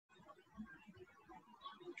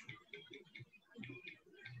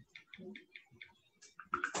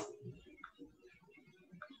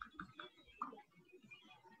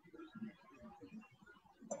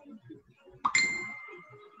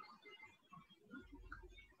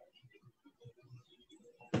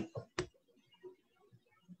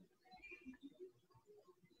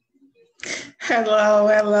Hello,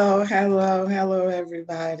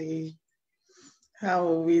 everybody. How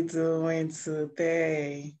are we doing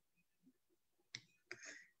today?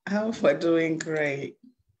 I hope we're doing great.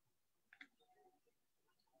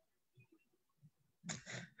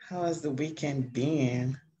 How has the weekend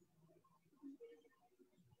been?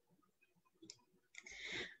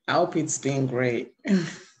 I hope it's been great.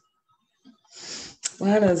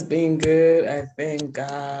 Mine has been good. I thank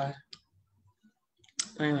God.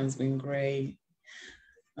 Mine has been great.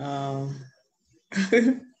 Let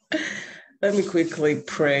me quickly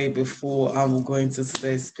pray before I'm going to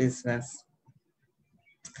today's business.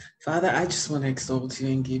 Father, I just want to exalt you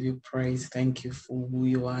and give you praise. Thank you for who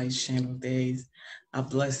you are, Ancient of Days. I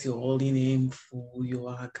bless your holy name for who you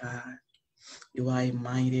are, God. You are a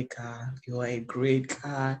mighty God. You are a great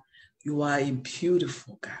God. You are a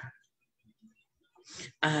beautiful God.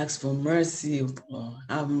 I ask for mercy, Lord.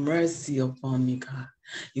 Have mercy upon me, God.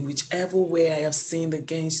 In whichever way I have sinned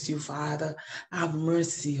against you, Father, have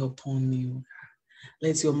mercy upon me, God.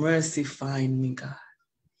 Let your mercy find me, God.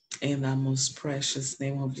 In the most precious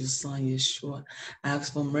name of your Son, Yeshua, I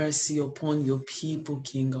ask for mercy upon your people,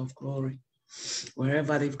 King of glory.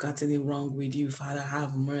 Wherever they've gotten it wrong with you, Father,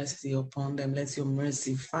 have mercy upon them. Let your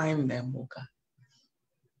mercy find them, oh God.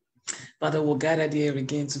 Father, we'll gather here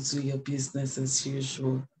again to do your business as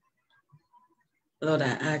usual. Lord, I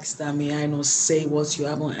ask that may I not say what you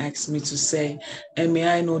haven't asked me to say, and may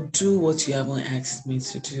I not do what you haven't asked me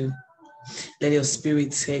to do. Let your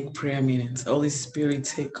spirit take preeminence. Holy Spirit,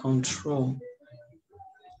 take control.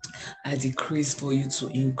 I decrease for you to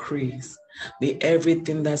increase. May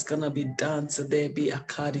everything that's going to be done today be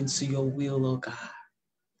according to your will, oh God.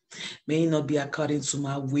 May it not be according to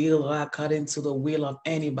my will or according to the will of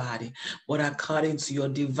anybody, but according to your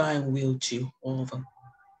divine will, Jehovah.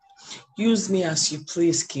 Use me as you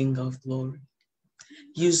please, King of glory.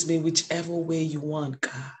 Use me whichever way you want,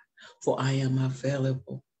 God, for I am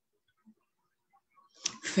available.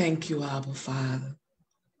 Thank you, Abba Father,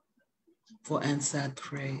 for answered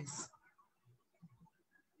praise.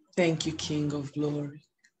 Thank you, King of glory.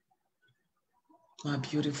 My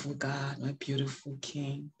beautiful God, my beautiful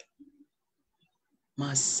King,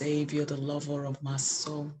 my Savior, the lover of my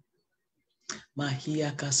soul.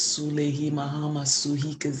 Mahia kasulehi mahama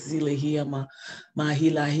suhika zilehi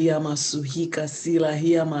mahila hiama suhika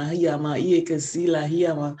silahia mahia maika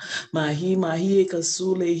silahia mahia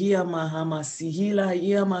kasulehi mahama sihila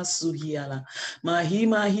hiama suhiala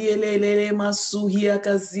mahima hielele masuhia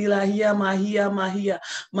kazilahia mahia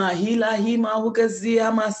mahila hima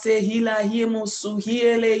hukazia masehila himu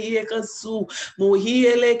suhiele hiekasu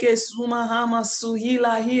muhiele kesu mahama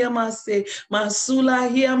suhila hiama se masula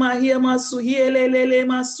hiama hiama suhielele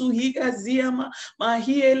masuhika ziama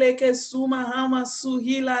mahiele kesuma hama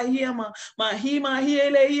suhila hiama mahima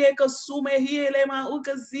hiele hieka sume hiele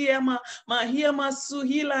maukaziama mahia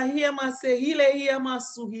suhila hiama sehile hiama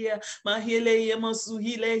suhia mahiele hiama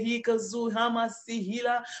suhile hika zuhama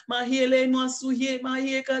sihila mahiele masuhie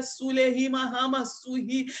mahieka sule hima hama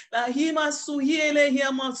suhi la hima suhiele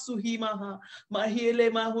hiama suhima mahiele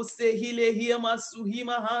mahusehile hiama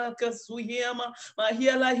suhima haka suhiama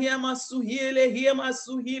mahiela hiama suhile hiama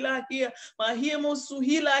suhila hia mahiemo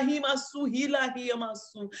suhila hima suhila hiama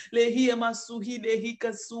su le hiama suhile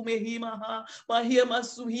hika sume hima ha mahiema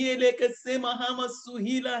suhile kesema hama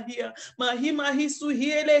suhila hia mahima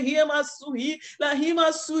hisuhile hiama suhi la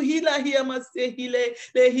hima suhila hiama sehile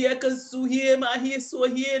le hia kasuhie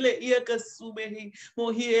mahisuhile hia kasumehi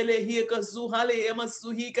mohiele hia kasuhale hiama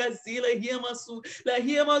suhika zile hiama su la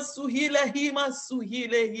hiama suhila hima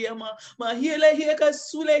suhile hiama mahiele hia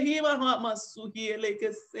kasule hima ma suhile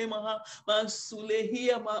kesema ma sule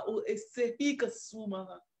hiama o esehika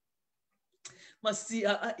suma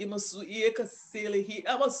Masia imasuhie kasele hi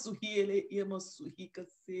amasuhiele imasuhika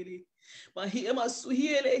sele mahima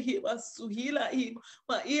suhiele hi masuhila hi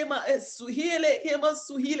mahima suhiele hi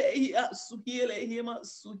masuhile hi suhiele hi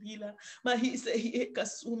masuhila mahise hi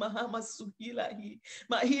kasuma hama suhila hi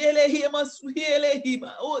mahiele hi masuhiele hi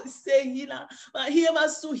ma o sehila mahima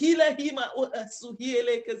suhila hi ma o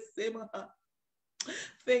suhiele kasema.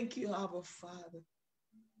 Thank you, Abba Father.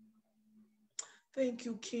 Thank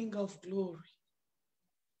you, King of glory.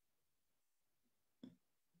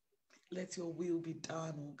 Let your will be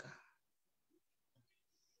done, oh God.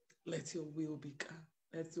 Let your will be done.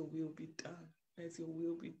 Let your will be done. Let your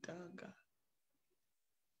will be done, God.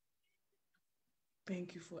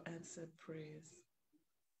 Thank you for answered prayers.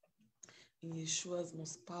 In Yeshua's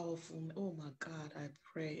most powerful, oh my God, I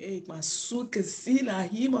pray. Hey, masuke sila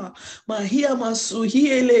hima, mahia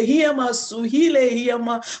masuhile, hia masuhile, hia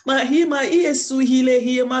mahima ie suhile,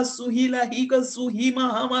 hia masuhila, higa suhima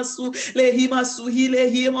hamasu, lehima suhile,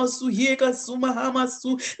 hia masuhieka suma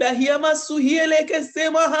hamasu, la hia masuhile ke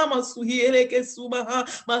sema hamasuhile ke suma ha,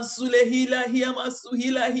 masule hila, hia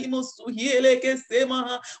masuhila, himo suhile ke sema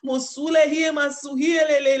ha, mosule hia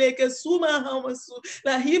masuhile lele ke suma hamasu,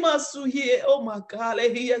 la hima suhile. Oh my God,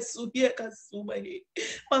 lehia suhie kasuma he.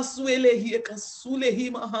 Masuele hie kasule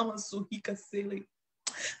hima hama suhi kasele.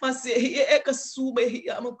 Masi hie eka sume hie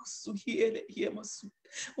ama kusuhiele hie masu.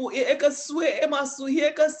 O eka sue ema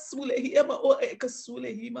suhie kasule hie ma o eka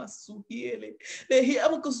sule hima suhiele. Le hie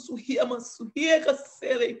ama kusuhi ama suhie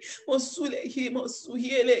kasele. Mosule hima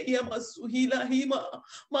suhiele hie ma suhila hima.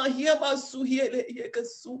 Ma hie ma suhiele hie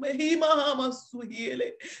kasume hima hama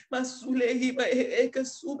suhiele. Masule hima eka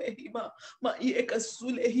sume hima. Ma eka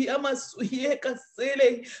sule hia ma suhie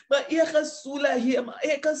kasele. Ma eka sula hia ma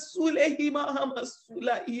eka sule hima hama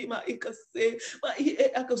sula hima eka se. Ma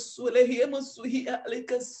eka sule hia ma suhia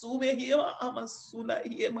eka sume hima hama sula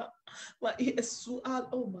hima. Ma eka sual.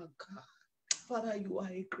 Oh my God. Father, you are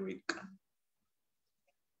a great God.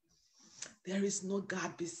 There is no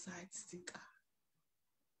God besides the God.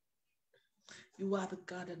 You are the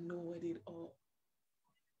God that knoweth it all.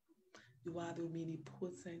 You are the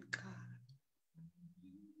omnipotent God.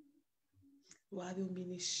 You are the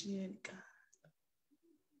omniscient God.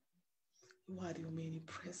 You are the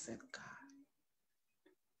omnipresent God.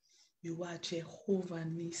 You are Jehovah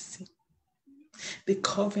Nissi, the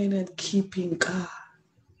covenant-keeping God,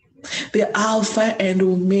 the Alpha and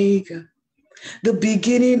Omega, the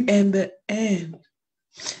beginning and the end.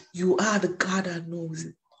 You are the God that knows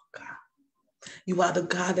it all, God. You are the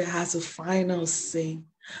God that has a final say.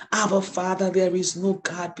 Our Father, there is no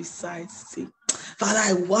God besides thee. Father,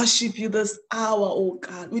 I worship you this hour, oh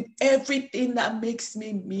God, with everything that makes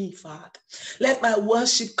me me, Father. Let my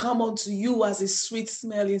worship come unto you as a sweet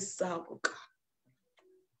smelling sound, oh God.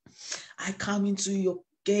 I come into your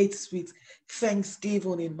gates with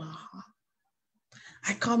thanksgiving in my heart.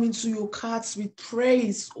 I come into your courts with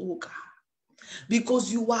praise, oh God,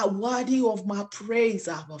 because you are worthy of my praise,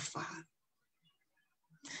 our Father.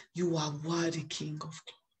 You are worthy, King of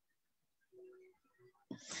glory.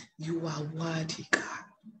 You are worthy, God.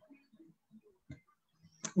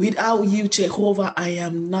 Without you, Jehovah, I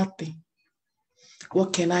am nothing.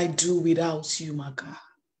 What can I do without you, my God?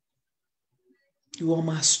 You are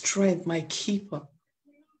my strength, my keeper,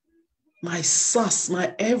 my source,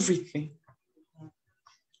 my everything.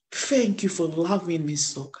 Thank you for loving me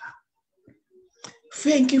so, God.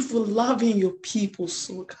 Thank you for loving your people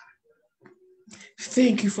so, God.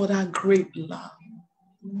 Thank you for that great love.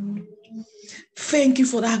 Thank you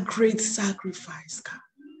for that great sacrifice, God.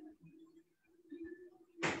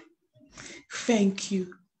 Thank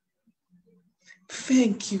you.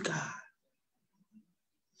 Thank you, God,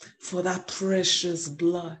 for that precious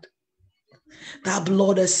blood. That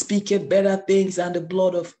blood that speaketh better things than the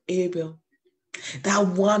blood of Abel. That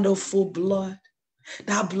wonderful blood.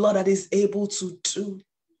 That blood that is able to do.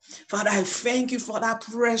 Father, I thank you for that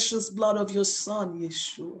precious blood of your Son,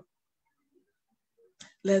 Yeshua.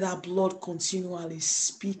 Let that blood continually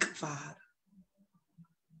speak, Father.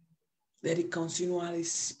 Let it continually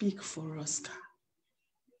speak for us, God.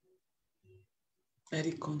 Let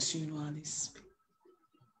it continually speak.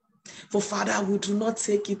 For Father, we do not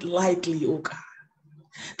take it lightly, oh God.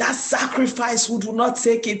 That sacrifice, we do not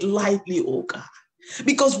take it lightly, oh God.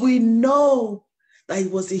 Because we know that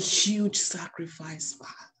it was a huge sacrifice,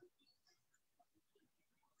 Father.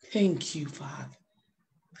 Thank you, Father,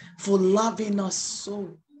 for loving us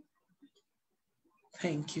so.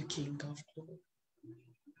 Thank you, King of glory.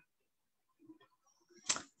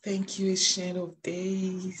 Thank you, Ancient of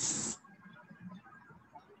Days.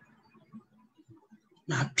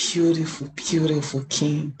 My beautiful, beautiful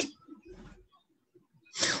King.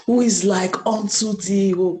 Who is like unto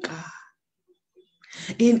thee, O God?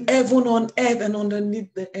 In heaven, on earth, and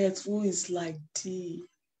underneath the earth, who is like thee?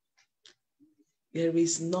 There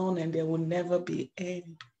is none and there will never be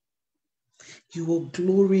any. You are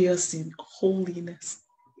glorious in holiness.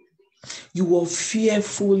 You are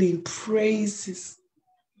fearful in praises,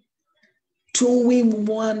 doing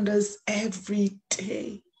wonders every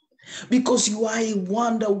day, because you are a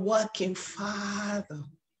wonder-working Father.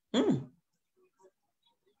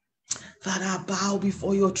 Father, I bow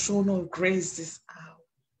before your throne of grace this hour.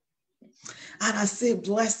 And I say,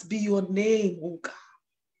 blessed be your name, O God.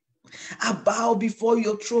 I bow before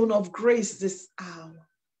your throne of grace this hour.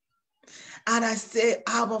 And I say,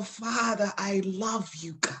 Abba, Father, I love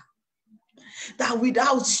you, God. that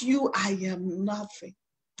without you, I am nothing.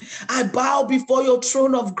 I bow before your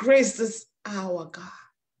throne of grace this hour, God,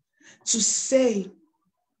 to say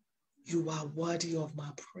you are worthy of my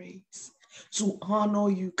praise, to honor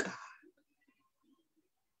you, God,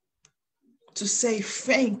 to say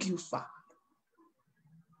thank you, Father.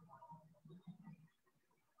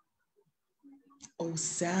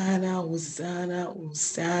 Hosanna, Hosanna,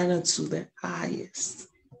 Hosanna to the highest.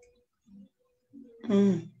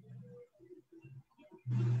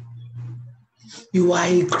 You are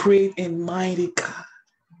a great and mighty God.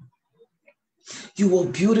 You are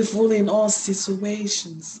beautiful in all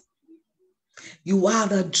situations. You are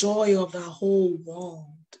the joy of the whole world.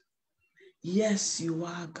 Yes, you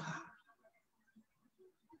are, God.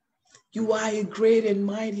 You are a great and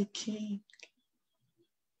mighty King.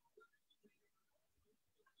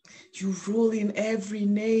 You rule in every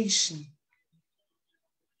nation.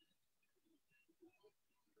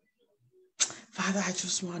 Father, I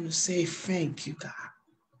just want to say thank you, God.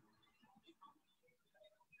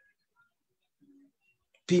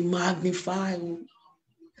 Be magnified, O Lord.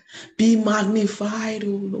 Be magnified, O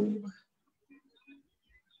Lord.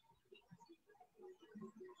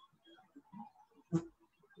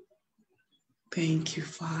 Thank you,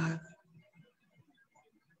 Father.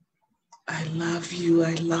 I love you,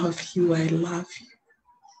 I love you, I love you.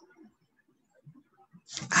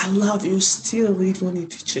 I love you still, even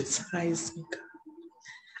if you chastise me, God.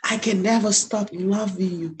 I can never stop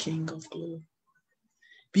loving you, King of Glory,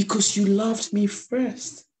 because you loved me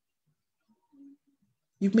first.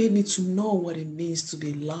 You made me to know what it means to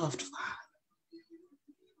be loved, Father.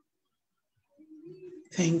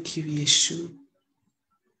 Thank you, Yeshua.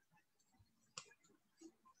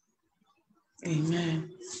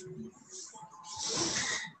 Amen.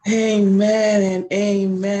 Amen and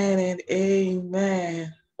amen and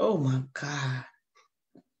amen. Oh my God.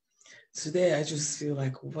 Today I just feel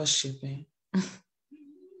like worshiping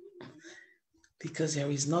because there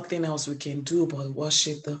is nothing else we can do but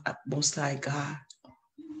worship the Most High God.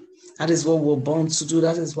 That is what we're born to do.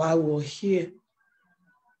 That is why we're here,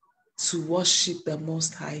 to worship the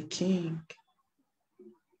Most High King.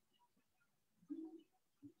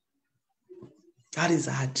 That is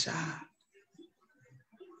our job,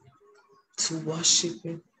 to worship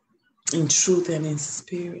Him in truth and in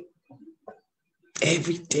spirit.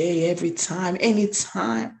 Every day, every time,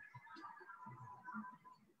 anytime.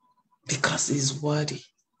 Because He's worthy.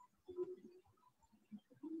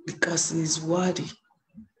 Because He's worthy.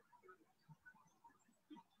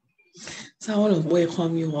 So I want to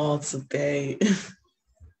welcome you all today.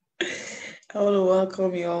 I want to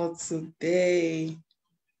welcome you all today.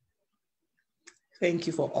 Thank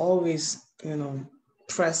you for always,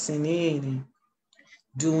 pressing in and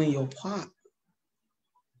doing your part.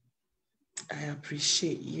 I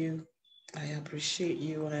appreciate you. I appreciate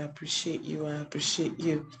you. I appreciate you. I appreciate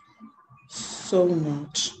you so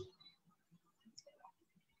much.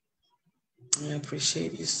 I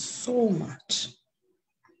appreciate you so much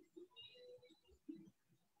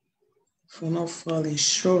for not falling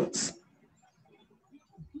short,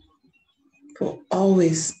 for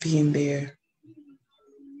always being there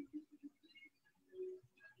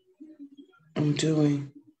and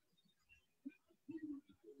doing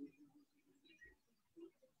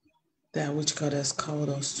that which God has called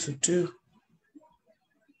us to do.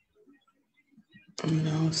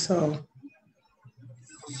 So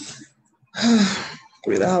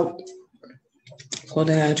without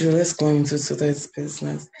further ado, let's go into today's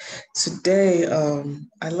business. Today,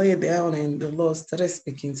 I lay down and the Lord started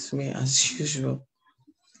speaking to me as usual.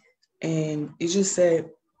 And He just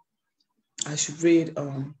said I should read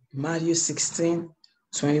Matthew 16,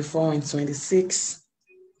 24 and 26,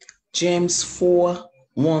 James 4,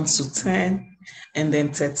 1 to 10, and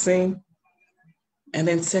then 13, and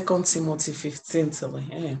then 2 Timothy 15 till the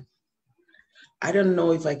end. I don't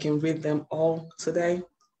know if I can read them all today,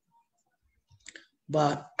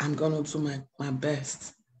 but I'm going to do my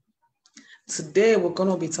best. Today, we're going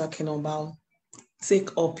to be talking about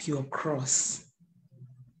take up your cross.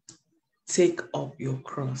 Take up your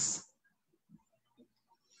cross.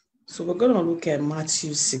 So we're going to look at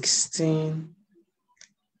Matthew 16,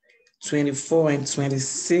 24 and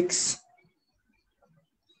 26.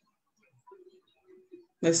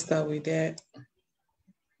 Let's start with that.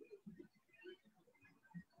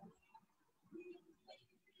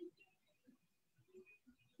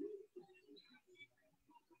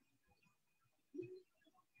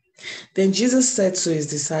 Then Jesus said to His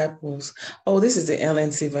disciples, this is the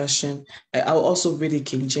LNT version. I'll also read it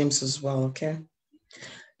King James as well, okay?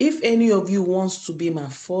 If any of you wants to be my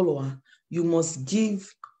follower, you must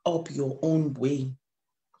give up your own way.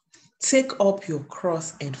 Take up your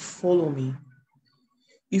cross and follow me.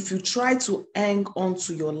 If you try to hang on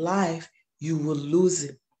to your life, you will lose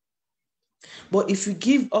it. But if you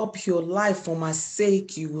give up your life for my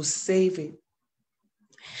sake, you will save it.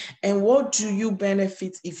 And what do you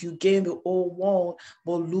benefit if you gain the whole world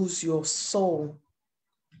but lose your soul?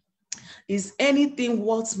 Is anything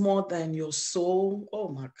worth more than your soul? Oh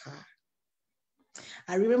my God.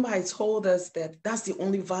 I remember I told us that that's the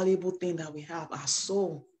only valuable thing that we have, our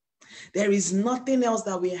soul. There is nothing else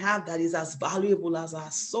that we have that is as valuable as our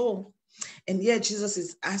soul. And yet Jesus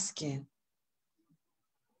is asking,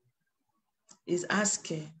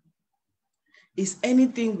 is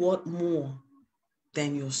anything worth more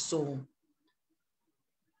than your soul?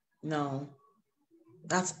 No,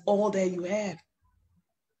 that's all that you have.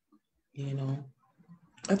 You know,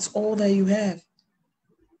 that's all that you have.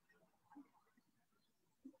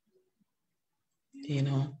 You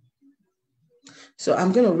know, so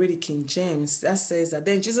I'm going to read it King James. That says that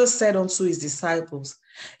then Jesus said unto his disciples,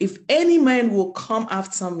 if any man will come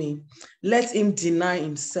after me, let him deny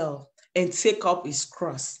himself and take up his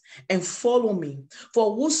cross and follow me.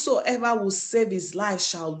 For whosoever will save his life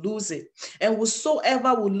shall lose it, and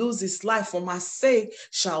whosoever will lose his life for my sake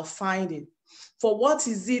shall find it. For what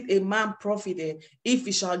is it a man profited if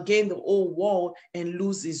he shall gain the whole world and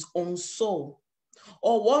lose his own soul?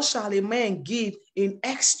 Or what shall a man give in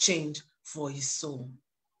exchange for his soul?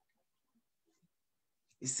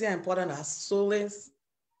 You see how important our soul is?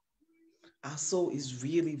 Our soul is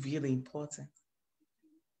really, really important.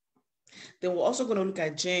 Then we're also going to look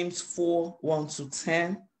at James 4,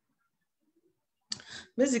 1-10.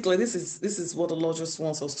 Basically, this is what the Lord just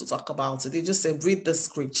wants us to talk about. They just said, read the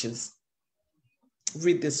scriptures.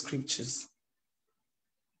 Read the scriptures.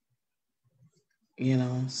 You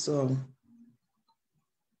know, so.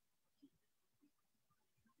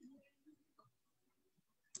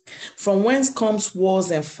 From whence comes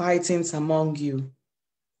wars and fightings among you?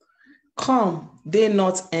 Come, they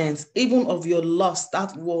not end, even of your lust,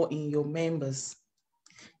 that war in your members.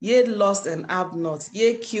 Ye lust and have not,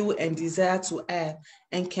 ye kill and desire to have,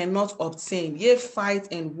 and cannot obtain. Ye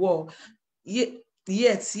fight and war, yet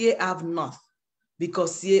ye have not,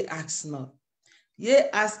 because ye ask not. Ye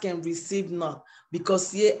ask and receive not,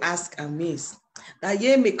 because ye ask amiss, that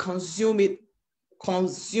ye may consume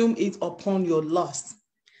it upon your lust.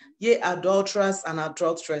 Ye adulterers and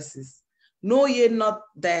adulteresses, know ye not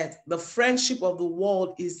that the friendship of the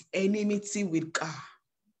world is enmity with God?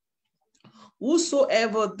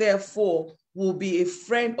 Whosoever therefore will be a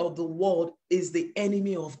friend of the world is the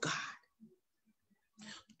enemy of God.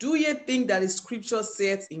 Do ye think that the scripture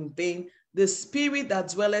saith in vain, the spirit that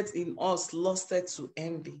dwelleth in us lusted to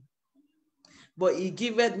envy? But he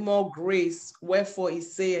giveth more grace, wherefore he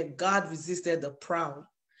saith, God resisted the proud,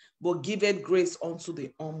 but giveth grace unto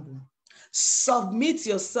the humble. Submit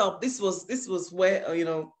yourself. This was where,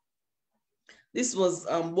 this was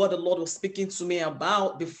what the Lord was speaking to me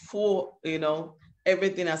about before,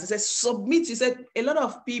 everything else. He said, submit. He said, a lot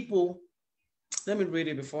of people, let me read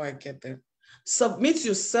it before I get there. Submit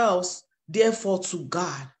yourselves, therefore, to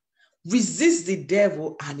God. Resist the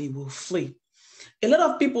devil and he will flee. A lot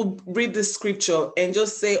of people read the scripture and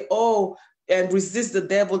just say, oh, and resist the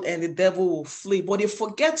devil and the devil will flee. But they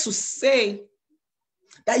forget to say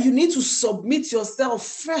that you need to submit yourself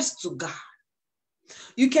first to God.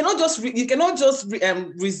 You cannot just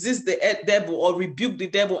resist the devil or rebuke the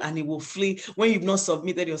devil and he will flee when you've not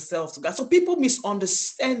submitted yourself to God. So people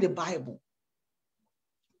misunderstand the Bible.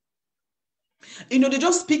 They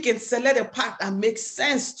just speak and select a part that makes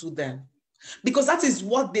sense to them because that is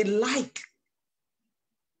what they like.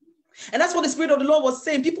 And that's what the Spirit of the Lord was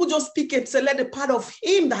saying. People just speak and select the part of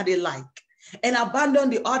him that they like and abandon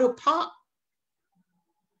the other part.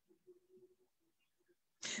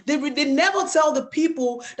 They never tell the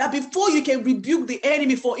people that before you can rebuke the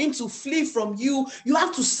enemy for him to flee from you, you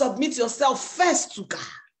have to submit yourself first to God.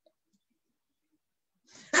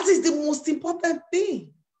 That is the most important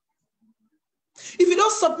thing. If you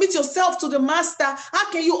don't submit yourself to the master,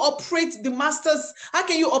 how can you operate in the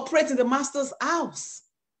master's house?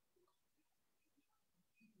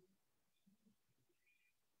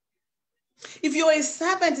 If you're a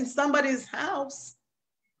servant in somebody's house,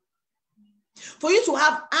 for you to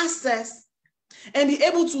have access and be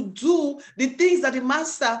able to do the things that the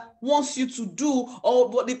master wants you to do,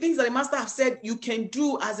 or the things that the master has said you can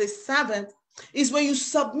do as a servant, is when you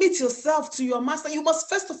submit yourself to your master. You must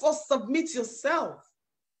first of all submit yourself.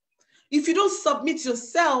 If you don't submit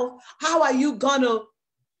yourself, how are you gonna,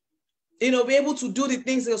 be able to do the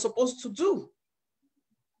things that you're supposed to do?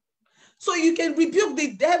 So you can rebuke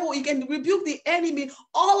the devil, you can rebuke the enemy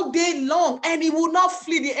all day long, and he will not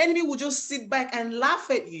flee. The enemy will just sit back and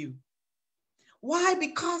laugh at you. Why?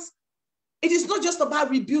 Because it is not just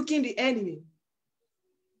about rebuking the enemy.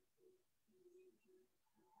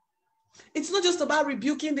 It's not just about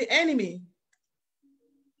rebuking the enemy.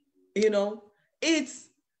 You know, it's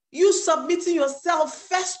you submitting yourself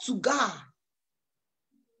first to God.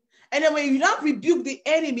 And then when you don't rebuke the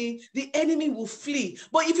enemy will flee.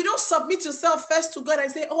 But if you don't submit yourself first to God and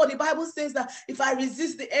say, oh, the Bible says that if I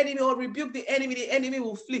resist the enemy or rebuke the enemy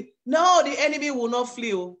will flee. No, the enemy will not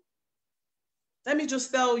flee. Let me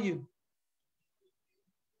just tell you.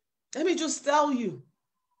 Let me just tell you.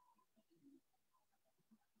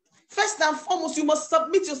 First and foremost, you must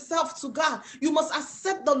submit yourself to God. You must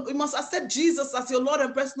accept Jesus as your Lord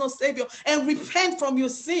and personal Savior and repent from your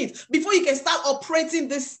sins before you can start operating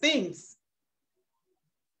these things.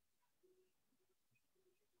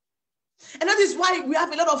 And that is why we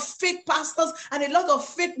have a lot of fake pastors and a lot of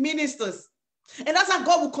fake ministers. And that's how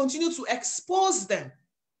God will continue to expose them.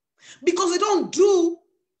 Because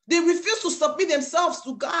they refuse to submit themselves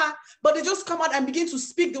to God, but they just come out and begin to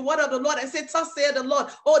speak the word of the Lord and say, thus saith the Lord.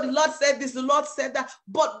 Oh, the Lord said this, the Lord said that.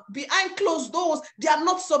 But behind closed doors, they are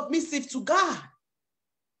not submissive to God.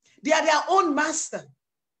 They are their own master.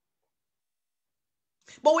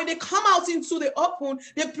 But when they come out into the open,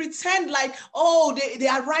 they pretend like, oh, they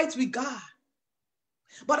are right with God.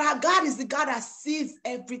 But our God is the God that sees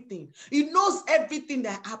everything. He knows everything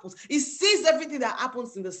that happens. He sees everything that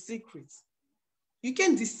happens in the secrets. You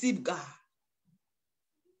can't deceive God.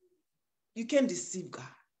 You can't deceive God.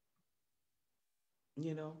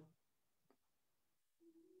 You know?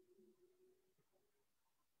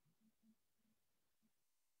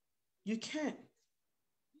 You can't.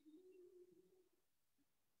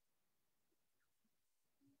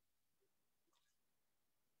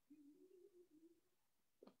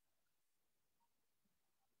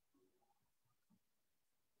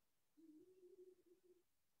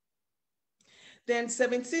 Then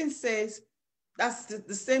 17 says, that's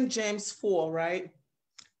the same James 4, right?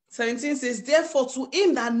 17 says, therefore to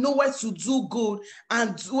him that knoweth to do good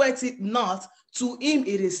and doeth it not, to him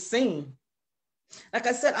it is sin. Like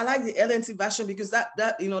I said, I like the LNT version because that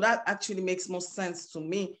actually makes more sense to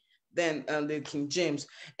me than the King James.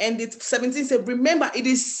 And the 17 said, remember, it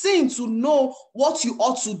is sin to know what you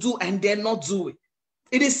ought to do and then not do it.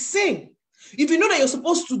 It is sin. If you know that you're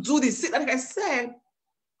supposed to do this, like I said,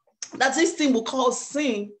 that this thing will cause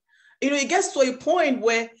sin. It gets to a point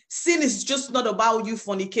where sin is just not about you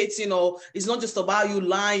fornicating, or it's not just about you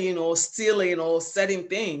lying or stealing or selling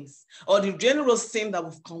things, or the general sin that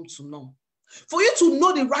we've come to know. For you to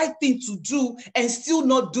know the right thing to do and still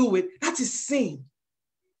not do it, that is sin.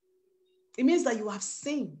 It means that you have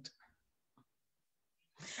sinned.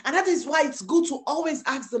 And that is why it's good to always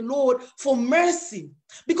ask the Lord for mercy,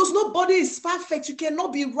 because nobody is perfect. You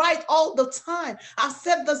cannot be right all the time. I've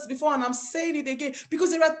said this before and I'm saying it again,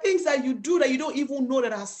 because there are things that you do that you don't even know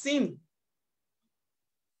that are sin.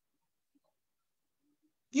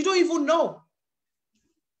 You don't even know.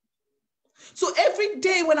 So every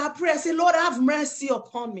day when I pray, I say, Lord, have mercy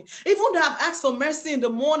upon me. Even though I've asked for mercy in the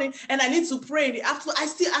morning and I need to pray in the afternoon, I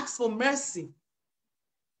still ask for mercy.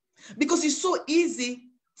 Because it's so easy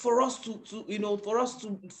for us to what's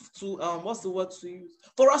the word to use?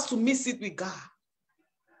 For us to miss it with God.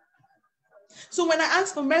 So when I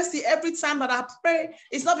ask for mercy every time that I pray,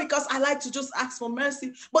 it's not because I like to just ask for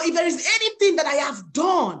mercy, but if there is anything that I have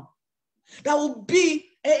done that will be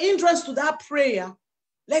an hindrance to that prayer,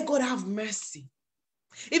 let God have mercy.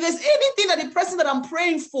 If there's anything that the person that I'm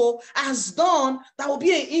praying for has done that will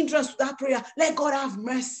be an hindrance to that prayer, let God have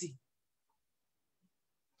mercy.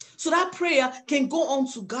 So that prayer can go on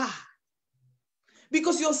to God.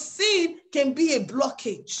 Because your sin can be a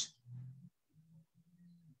blockage.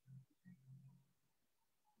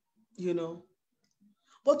 You know.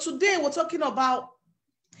 But today we're talking about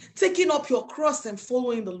taking up your cross and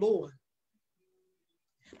following the Lord.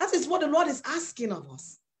 That is what the Lord is asking of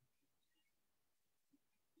us.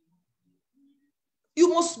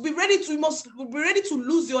 You must be ready to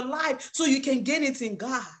lose your life so you can gain it in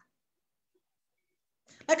God.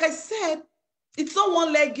 Like I said, it's not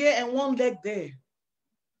one leg here and one leg there.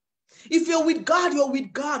 If you're with God, you're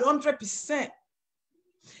with God 100%.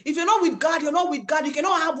 If you're not with God, you're not with God. You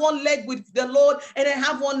cannot have one leg with the Lord and then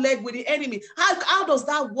have one leg with the enemy. How does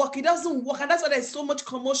that work? It doesn't work. And that's why there's so much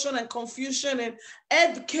commotion and confusion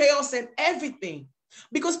and chaos and everything.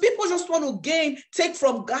 Because people just want to take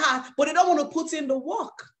from God, but they don't want to put in the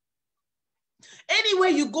work. Anywhere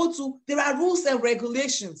you go to, there are rules and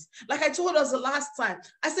regulations. Like I told us the last time,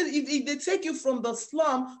 I said, if they take you from the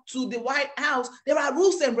slum to the White House, there are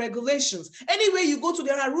rules and regulations. Anywhere you go to,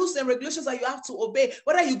 there are rules and regulations that you have to obey,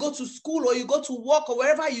 whether you go to school or you go to work or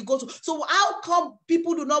wherever you go to. So how come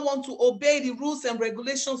people do not want to obey the rules and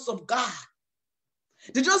regulations of God?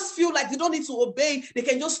 They just feel like they don't need to obey. They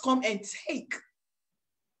can just come and take.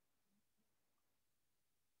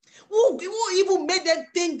 Who even made them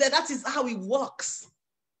think that that is how it works?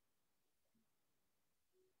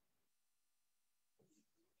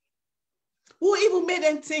 Who even made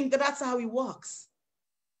them think that that's how it works?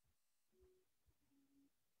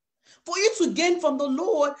 For you to gain from the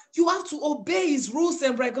Lord, you have to obey his rules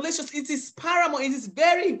and regulations. It is paramount. It is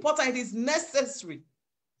very important. It is necessary.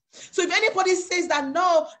 So if anybody says that,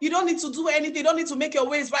 no, you don't need to do anything, you don't need to make your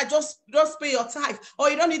ways right, just pay your tithe, or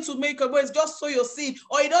you don't need to make your ways, just sow your seed,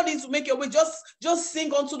 or you don't need to make your way, just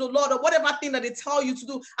sing unto the Lord, or whatever thing that they tell you to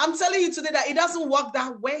do. I'm telling you today that it doesn't work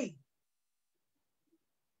that way.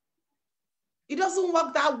 It doesn't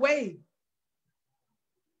work that way.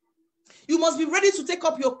 You must be ready to take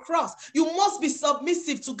up your cross. You must be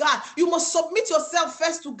submissive to God. You must submit yourself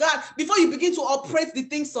first to God before you begin to operate the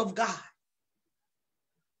things of God.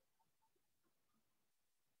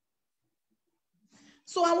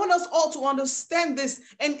 So I want us all to understand this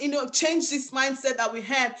and, change this mindset that we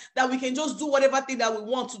have, that we can just do whatever thing that we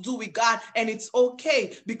want to do with God, and it's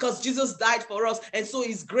okay because Jesus died for us, and so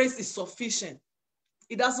his grace is sufficient.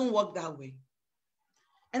 It doesn't work that way.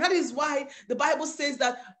 And that is why the Bible says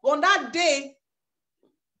that on that day,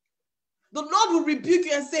 the Lord will rebuke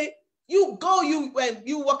you and say, you go,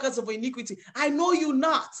 you workers of iniquity. I know you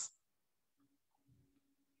not.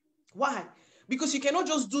 Why? Because you cannot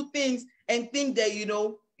just do things and think that,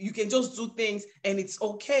 you can just do things and it's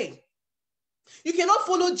okay. You cannot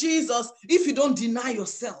follow Jesus if you don't deny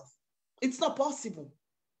yourself. It's not possible.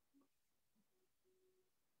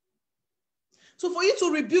 So for you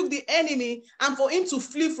to rebuke the enemy and for him to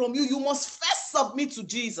flee from you, you must first submit to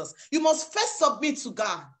Jesus. You must first submit to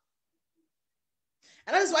God.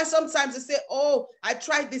 And that is why sometimes they say, oh, I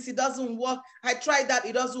tried this, it doesn't work. I tried that,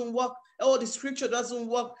 it doesn't work. Oh, the scripture doesn't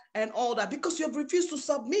work and all that, because you have refused to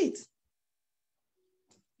submit.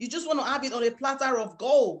 You just want to have it on a platter of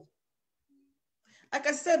gold. Like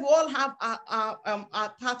I said, we all have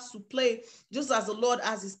our parts to play, just as the Lord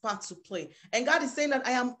has his part to play. And God is saying that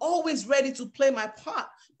I am always ready to play my part,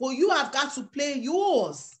 but you have got to play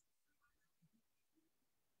yours.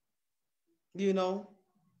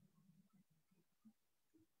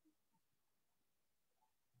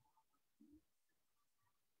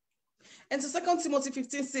 And so 2 Timothy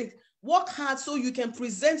 15:6, work hard so you can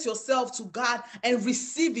present yourself to God and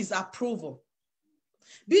receive his approval.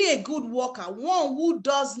 Be a good worker, one who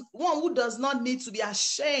does not need to be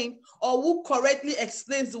ashamed, or who correctly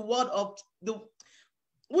explains the word of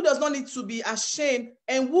who does not need to be ashamed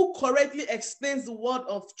and who correctly explains the word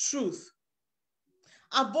of truth.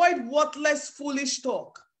 Avoid worthless, foolish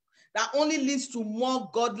talk that only leads to more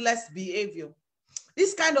godless behavior.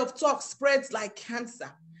 This kind of talk spreads like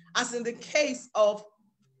cancer, as in the case of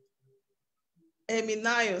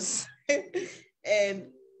Hymenaeus and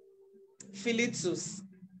Philetus.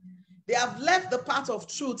 They have left the path of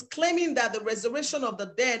truth, claiming that the resurrection of the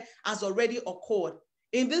dead has already occurred.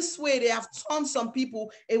 In this way, they have turned some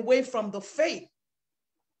people away from the faith.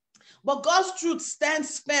 But God's truth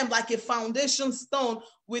stands firm like a foundation stone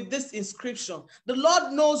with this inscription: the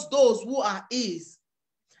Lord knows those who are his,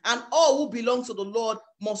 and all who belong to the Lord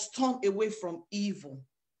must turn away from evil.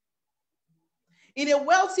 In a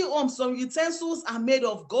wealthy home, some utensils are made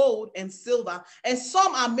of gold and silver, and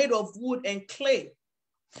some are made of wood and clay.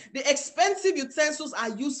 The expensive utensils are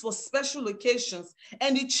used for special occasions,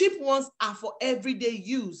 and the cheap ones are for everyday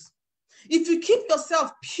use. If you keep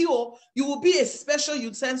yourself pure, you will be a special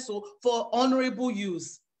utensil for honorable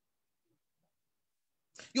use.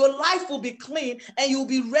 Your life will be clean, and you'll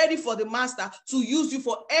be ready for the master to use you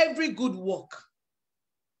for every good work.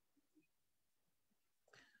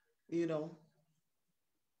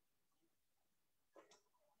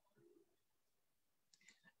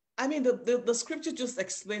 I mean, the scripture just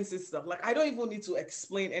explains itself. Like, I don't even need to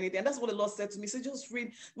explain anything. And that's what the Lord said to me. So just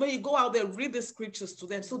read, when you go out there, read the scriptures to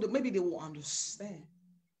them so that maybe they will understand.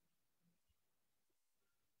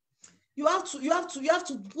 You have to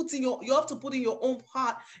put in your own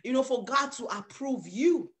part, for God to approve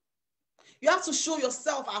you. You have to show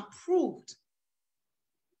yourself approved.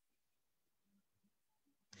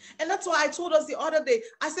 And that's why I told us the other day,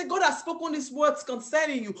 I said, God has spoken these words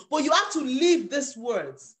concerning you, but you have to live these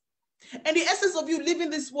words. And the essence of you living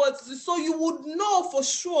these words is so you would know for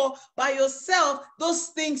sure by yourself those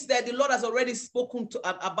things that the Lord has already spoken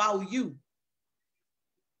about you.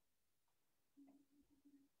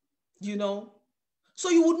 You know? So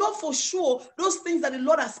you would know for sure those things that the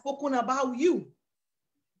Lord has spoken about you.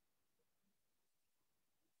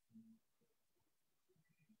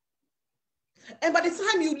 And by the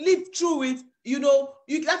time you live through it, you know,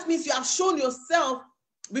 that means you have shown yourself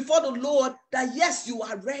before the Lord that yes, you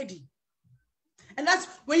are ready. And that's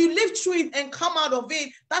when you live through it and come out of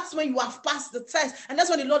it, that's when you have passed the test. And that's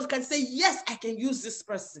when the Lord can say, yes, I can use this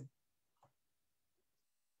person.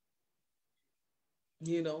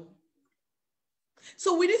 You know?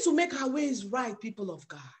 So we need to make our ways right, people of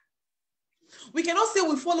God. We cannot say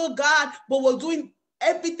we follow God, but we're doing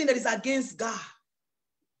everything that is against God.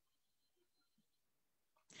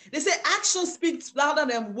 They say action speaks louder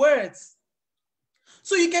than words.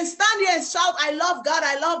 So you can stand here and shout, I love God,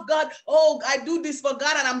 I love God. Oh, I do this for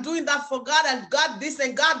God and I'm doing that for God and God this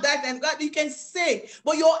and God that and God. You can say,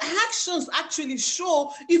 but your actions actually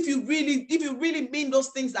show if you really mean those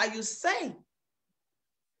things that you say.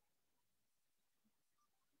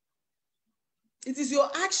 It is your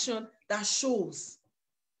action that shows.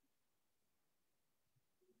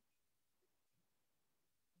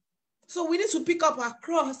 So we need to pick up our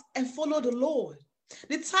cross and follow the Lord.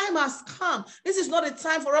 The time has come. This is not a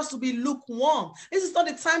time for us to be lukewarm. This is not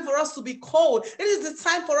a time for us to be cold. This is the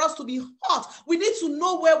time for us to be hot. We need to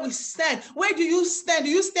know where we stand. Where do you stand?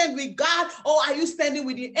 Do you stand with God or are you standing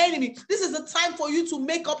with the enemy? This is the time for you to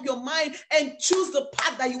make up your mind and choose the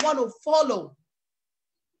path that you want to follow.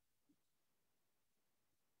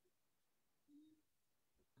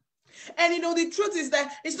 And you know, the truth is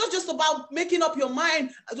that it's not just about making up your mind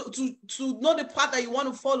to know the path that you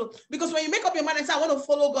want to follow. Because when you make up your mind and say, I want to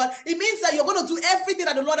follow God, it means that you're going to do everything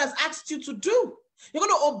that the Lord has asked you to do. You're going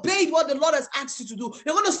to obey what the Lord has asked you to do.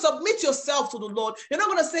 You're going to submit yourself to the Lord. You're not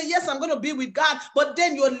going to say, yes, I'm going to be with God, but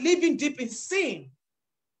then you're living deep in sin.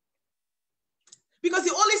 Because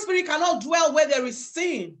the Holy Spirit cannot dwell where there is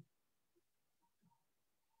sin.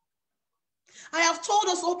 I have told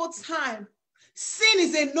us over time, sin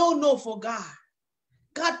is a no-no for God.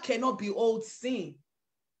 God cannot behold sin.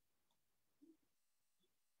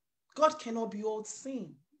 God cannot behold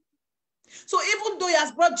sin. So even though he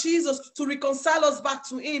has brought Jesus to reconcile us back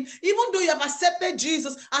to him, even though you have accepted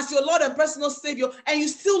Jesus as your Lord and personal Savior, and you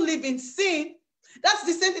still live in sin, that's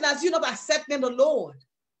the same thing as you not accepting the Lord.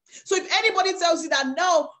 So if anybody tells you that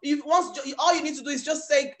no, all you need to do is just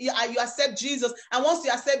say you accept Jesus, and once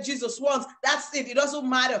you accept Jesus once, that's it. It doesn't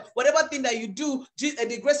matter. Whatever thing that you do,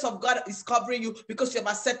 the grace of God is covering you because you have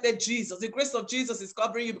accepted Jesus. The grace of Jesus is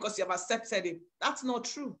covering you because you have accepted him. That's not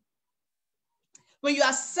true. When you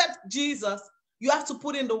accept Jesus, you have to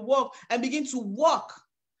put in the work and begin to walk.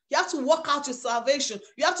 You have to work out your salvation.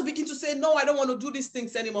 You have to begin to say, no, I don't want to do these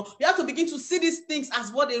things anymore. You have to begin to see these things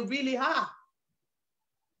as what they really are.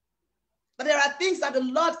 But there are things that the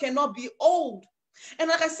Lord cannot behold. And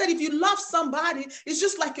like I said, if you love somebody, it's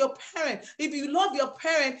just like your parent. If you love your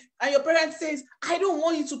parent and your parent says, I don't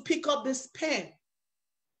want you to pick up this pen.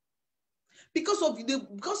 Because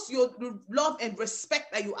your love and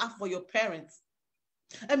respect that you have for your parents.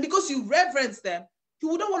 And because you reverence them, you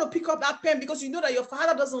wouldn't want to pick up that pen because you know that your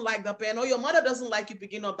father doesn't like the pen or your mother doesn't like you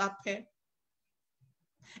picking up that pen.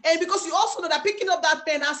 And because you also know that picking up that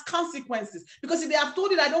pen has consequences. Because if they have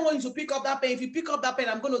told you, I don't want you to pick up that pen, if you pick up that pen,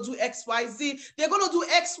 I'm going to do X, Y, Z, they're going to do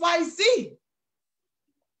X, Y, Z.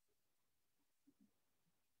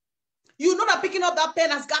 You know that picking up that pen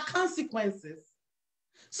has got consequences.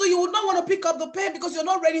 So you would not want to pick up the pen because you're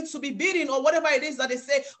not ready to be beaten or whatever it is that they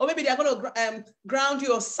say, or maybe they're going to ground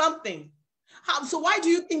you or something. So why do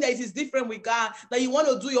you think that it is different with God, that you want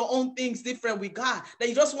to do your own things different with God, that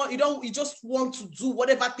you just want to do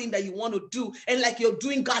whatever thing that you want to do, and like you're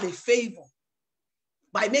doing God a favor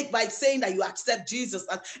by saying that you accept Jesus?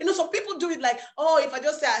 And some people do it like, oh, if I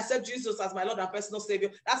just say I accept Jesus as my Lord and personal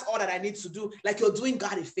Savior, that's all that I need to do, like you're doing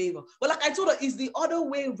God a favor. But like I told her, it's the other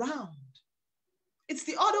way around. It's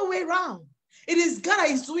the other way around. It is God that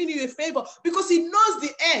is doing you a favor because he knows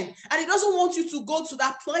the end and he doesn't want you to go to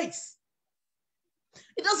that place.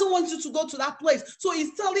 He doesn't want you to go to that place. So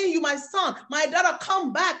he's telling you, my son, my daughter,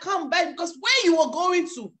 come back, because where you are going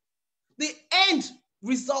to, the end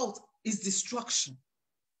result is destruction.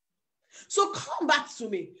 So come back to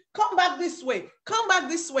me. Come back this way. Come back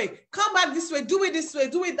this way. Come back this way. Do it this way.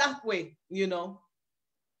 Do it that way, you know.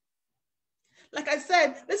 Like I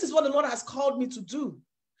said, this is what the Lord has called me to do.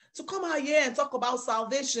 To come out here and talk about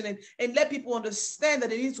salvation and let people understand that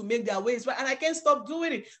they need to make their ways right. And I can't stop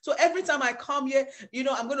doing it. So every time I come here, you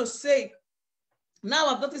know, I'm going to say, Now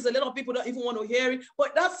I've noticed a lot of people don't even want to hear it,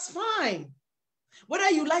 but that's fine.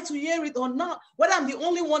 Whether you like to hear it or not, whether I'm the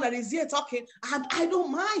only one that is here talking, I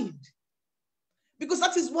don't mind. Because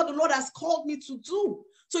that is what the Lord has called me to do.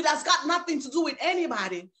 So it has got nothing to do with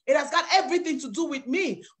anybody. It has got everything to do with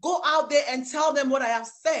me. Go out there and tell them what I have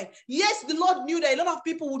said. Yes, the Lord knew that a lot of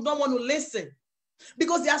people would not want to listen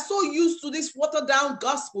because they are so used to this watered down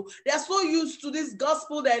gospel. They are so used to this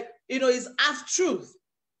gospel that, is half truth.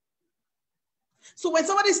 So when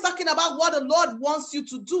somebody is talking about what the Lord wants you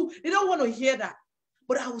to do, they don't want to hear that.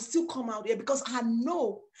 But I will still come out here because I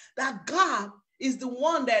know that God is the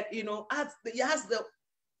one that, he has the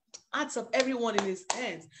hearts of everyone in his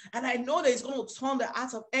hands. And I know that he's going to turn the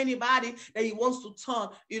hearts of anybody that he wants to turn,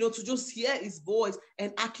 to just hear his voice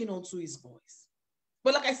and acting onto his voice.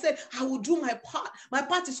 But like I said, I will do my part. My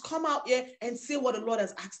part is come out here and say what the Lord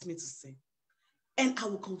has asked me to say. And I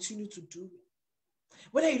will continue to do it.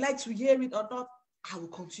 Whether you like to hear it or not, I will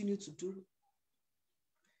continue to do it.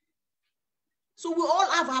 So we all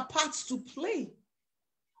have our parts to play.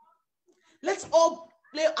 Let's all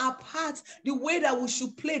play our part the way that we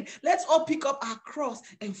should play. Let's all pick up our cross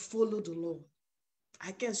and follow the Lord.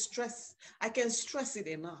 I can't stress it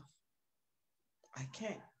enough. I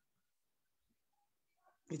can't.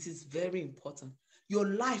 It is very important. Your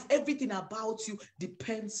life, everything about you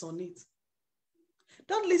depends on it.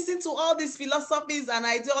 Don't listen to all these philosophies and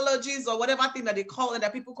ideologies or whatever thing that they call it,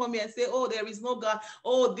 that people come here and say, oh, there is no God,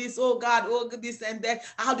 oh, this, oh, God, oh, this and that.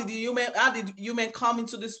 How did human come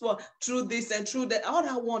into this world? Through this and through that. All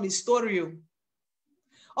that one is story.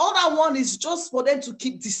 All that one is just for them to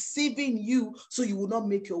keep deceiving you so you will not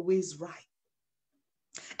make your ways right.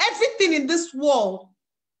 Everything in this world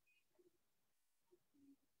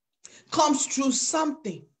comes through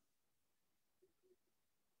something.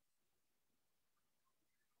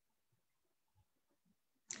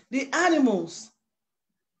 The animals,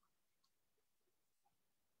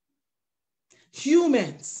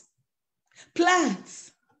 humans,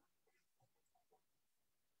 plants.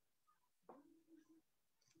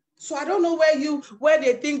 So I don't know where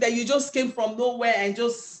they think that you just came from nowhere and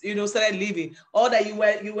just, started living, or that you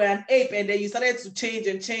were an ape and then you started to change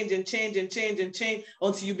and change and change and change and change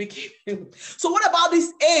until you became. So what about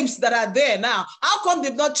these apes that are there now? How come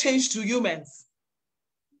they've not changed to humans?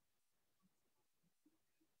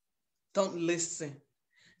 Don't listen.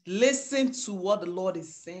 Listen to what the Lord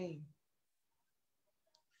is saying.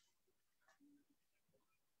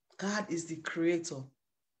 God is the creator.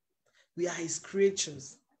 We are his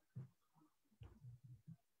creatures.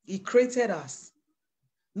 He created us.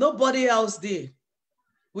 Nobody else did.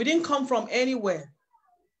 We didn't come from anywhere.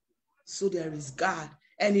 So there is God,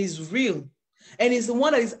 and he's real. And he's the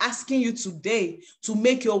one that is asking you today to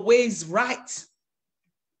make your ways right.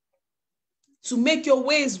 To make your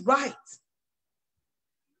ways right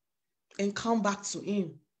and come back to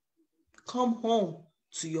him. Come home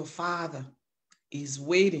to your Father. He's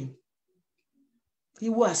waiting. He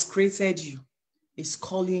who has created you is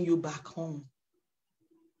calling you back home.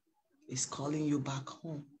 He's calling you back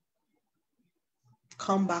home.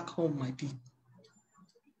 Come back home, my people.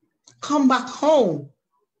 Come back home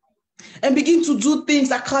and begin to do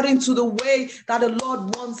things according to the way that the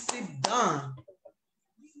Lord wants it done.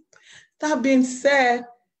 That being said,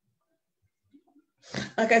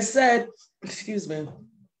 like I said, excuse me,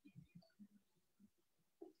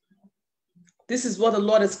 this is what the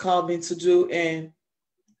Lord has called me to do, and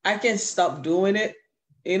I can't stop doing it.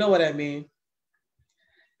 You know what I mean?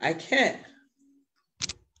 I can't,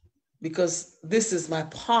 because this is my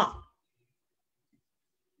part.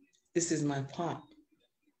 This is my part.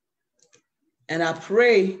 And I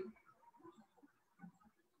pray,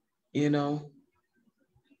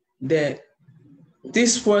 that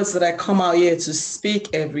these words that I come out here to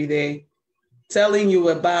speak every day, telling you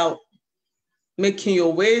about making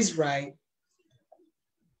your ways right,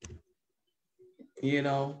 we're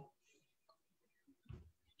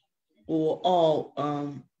all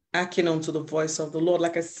acting onto the voice of the Lord.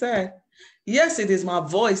 Like I said, yes, it is my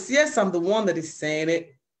voice. Yes, I'm the one that is saying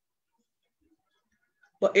it.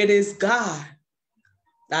 But it is God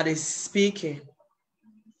that is speaking.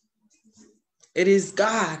 It is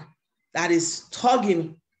God that is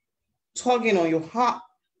tugging on your heart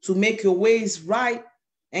to make your ways right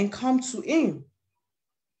and come to him.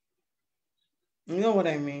 You know what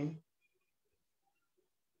I mean?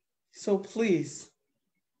 So please,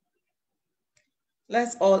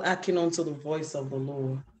 let's all hearken unto the voice of the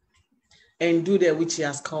Lord and do that which he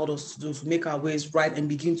has called us to do, to make our ways right and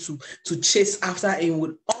begin to chase after him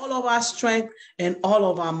with all of our strength and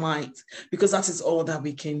all of our might, because that is all that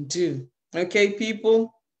we can do. Okay,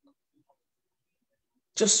 people?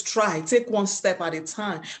 Just try, take one step at a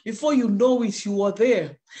time. Before you know it, you are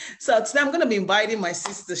there. So today I'm going to be inviting my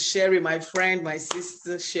sister Sherry, my friend, my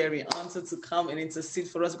sister Sherry Hunter, to come and intercede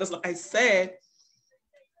for us. Because like I said,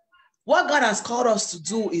 what God has called us to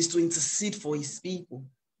do is to intercede for his people.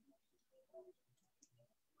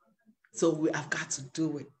 So we have got to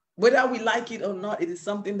do it. Whether we like it or not, it is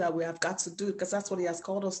something that we have got to do because that's what he has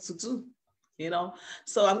called us to do, you know.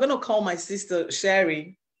 So I'm going to call my sister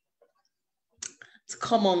Sherry to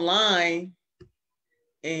come online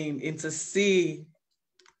and intercede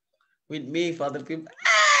with me for the people.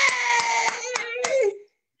 Hey!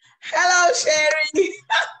 Hello, Sherry.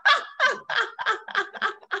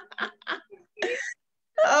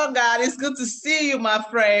 Oh, God, it's good to see you, my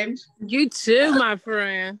friend. You too, my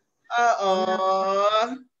friend.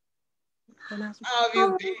 Uh-oh. How have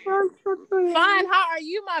you been? Fine. How are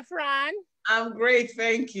you, my friend? I'm great.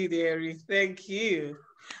 Thank you, dearie. Thank you.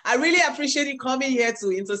 I really appreciate you coming here to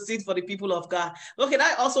intercede for the people of God. Okay,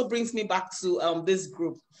 that also brings me back to this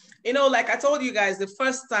group. You know, like I told you guys, the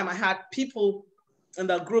first time I had people in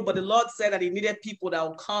the group, but the Lord said that he needed people that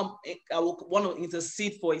will come, I will want to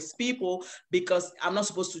intercede for his people because I'm not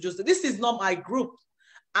supposed to just, this is not my group.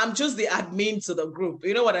 I'm just the admin to the group.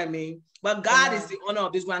 You know what I mean? But God is the owner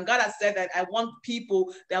of this one. God has said that I want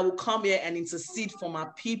people that will come here and intercede for my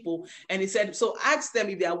people. And he said, so ask them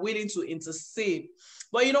if they are willing to intercede.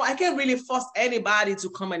 But, you know, I can't really force anybody to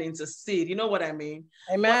come and intercede. You know what I mean?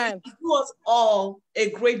 Amen. But it was all a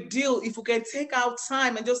great deal if we can take our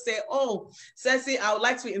time and just say, oh, Ceci, I would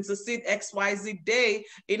like to intercede XYZ day.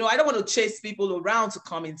 You know, I don't want to chase people around to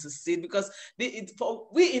come intercede because we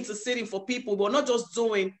interceding for people. We're not just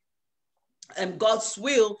doing God's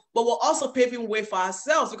will, but we're also paving way for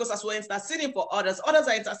ourselves because as we're interceding for others, others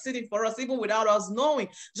are interceding for us even without us knowing,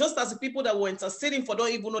 just as the people that we're interceding for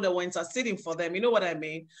don't even know that we're interceding for them. You know what I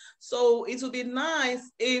mean? So it would be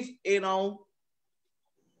nice if, you know,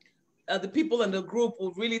 the people in the group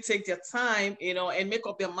will really take their time, you know, and make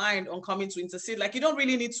up their mind on coming to intercede. Like, you don't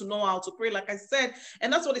really need to know how to pray, like I said.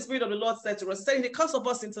 And that's what the Spirit of the Lord said to us. Saying because of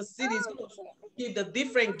us interceding, He's going to give the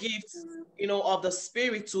different gifts, you know, of the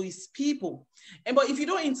Spirit to his people. And but if you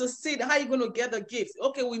don't intercede, how are you going to get the gifts?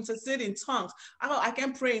 Okay, we intercede in tongues. I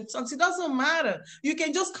can pray in tongues. It doesn't matter. You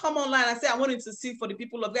can just come online and say, I want to intercede for the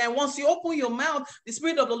people of God. And once you open your mouth, the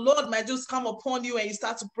Spirit of the Lord might just come upon you and you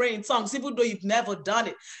start to pray in tongues, even though you've never done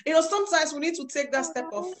it. You know, sometimes we need to take that step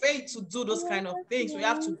of faith to do those kind of things. We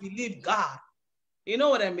have to believe God. You know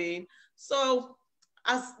what I mean? So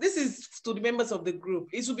as this is to the members of the group,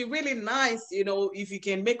 it would be really nice, you know, if you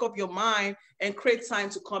can make up your mind and create time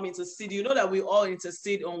to come intercede. You know that we all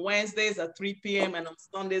intercede on Wednesdays at 3 p.m. and on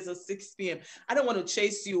Sundays at 6 p.m. I don't want to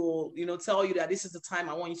chase you or, you know, tell you that this is the time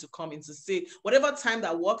I want you to come intercede. Whatever time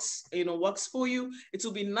that works, you know, works for you, it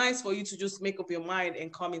will be nice for you to just make up your mind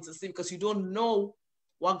and come intercede because you don't know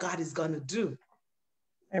what God is going to do.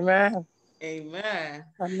 Amen. Amen.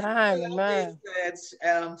 Amen.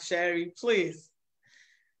 Amen. Sherry, please.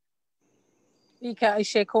 Ika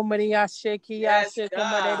ishe komari yashe ki yashe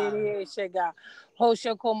komari shega.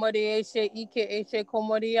 Hosha komari ishe ike ishe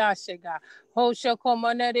komari yashega. Hosha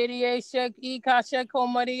komari ishe ika she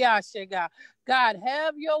komari yashega. God,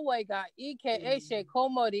 have your way, God. Ike ishe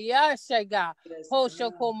komari yashega. Hosha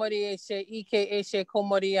komari ishe ike ishe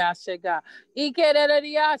komari yashega. Ike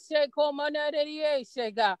rari yashe komari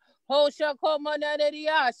yashega. Hosha komari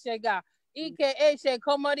yashega. Ike eshe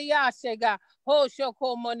komariashega, hosho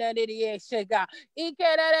komonerieshega, Ike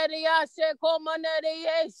rariashe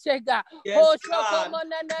komonerieshega, hosho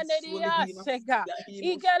komoneriashega,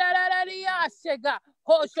 Ike rariashega,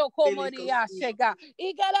 hosho komariashega,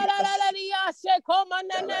 Ike rariashe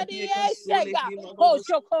komonerieshega,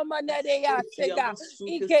 hosho komoneriashega,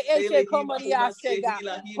 Ike eshe komariashega,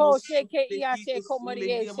 hoshe ke iashe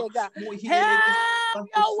komariashega. Have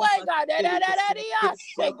your way, God.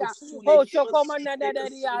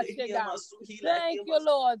 Thank you,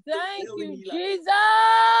 Lord. Thank you, Jesus.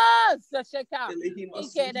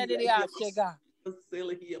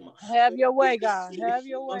 Have your way, God. Have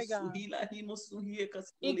your way, God.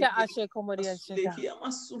 Ike ashe komoria shega.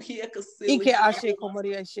 Ike ashe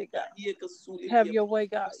komoria shega. Have your way,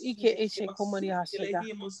 God. Ike ashe komoria shega.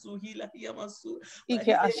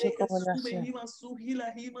 Ike ashe komoria shega.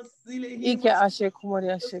 Ike ashe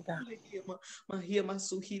komoria shega.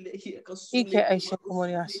 Ike ashe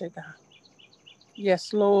komoria shega.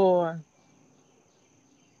 Yes, Lord.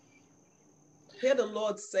 Hear the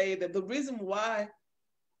Lord say that the reason why,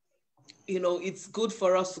 you know, it's good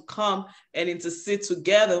for us to come and intercede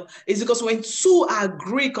together is because when two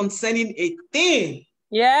agree concerning a thing,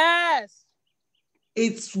 yes,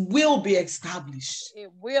 it will be established.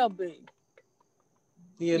 It will be.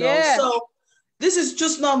 You know, so this is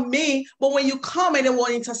just not me, but when you come and then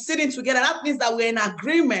we're interceding together, that means that we're in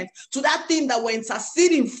agreement to that thing that we're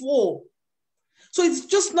interceding for. So it's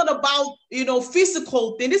just not about, you know,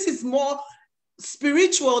 physical thing. This is more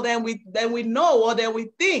spiritual than we know or than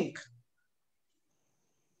we think.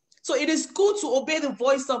 So it is good to obey the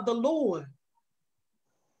voice of the Lord.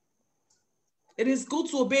 It is good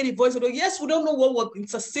to obey the voice of the Lord. Yes, we don't know what we're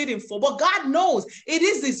interceding for, but God knows it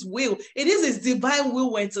is his will. It is his divine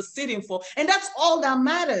will we're interceding for. And that's all that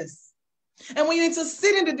matters. And when you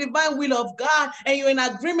intercede in the divine will of God and you're in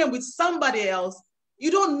agreement with somebody else, you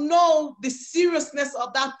don't know the seriousness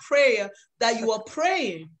of that prayer that you are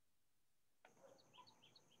praying.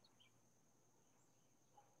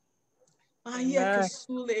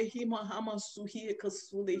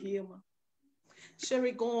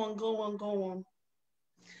 Sherry, go on.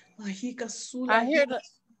 I hear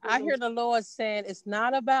the Lord saying, it's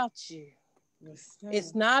not about you. Yes,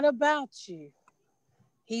 it's not about you.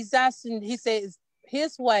 He's asking, he says,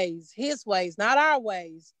 his ways, not our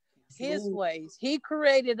ways, his ways. He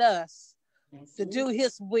created us to do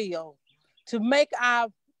his will, to make our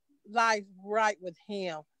life right with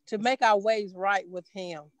him, to make our ways right with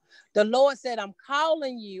him. The Lord said, I'm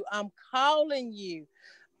calling you.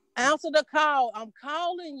 Answer the call. I'm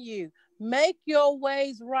calling you. Make your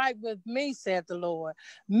ways right with me, said the Lord.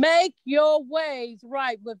 Make your ways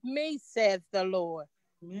right with me, says the Lord.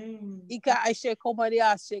 Ika aishe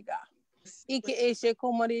komaria shega. Ika aishe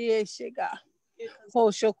komaria shega.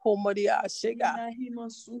 Hosho komaria shega.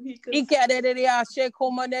 Ika deria she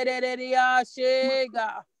komaria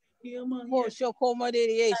shega. Hosho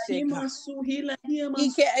komaria shega.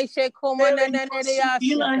 Ike aishe komaria shega.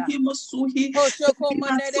 Hosho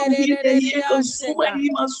komaria shega. Ike deria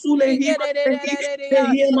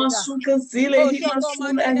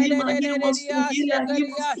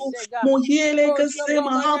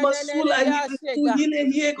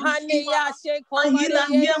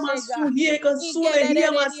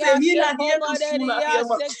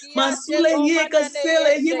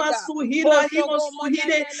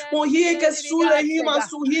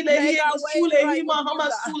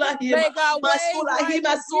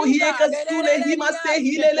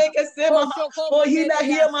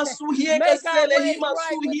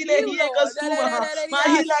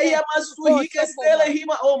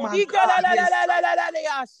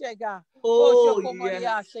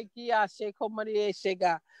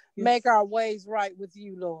Make our ways right with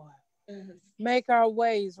you, Lord. Make our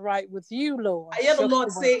ways right with you, Lord. I hear the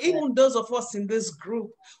Lord say, even those of us in this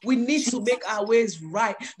group, we need to make our ways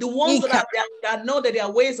right. The ones that know that their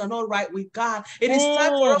ways are not right with God, it is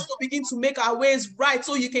time for us to begin to make our ways right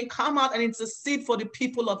so you can come out and intercede for the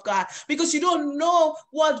people of God. Because you don't know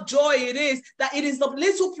what joy it is, that it is the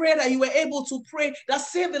little prayer that you were able to pray that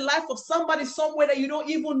saved the life of somebody somewhere that you don't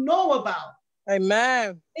even know about.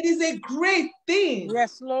 Amen. It is a great thing.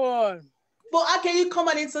 Yes, Lord. But how can you come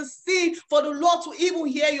and intercede for the Lord to even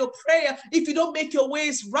hear your prayer if you don't make your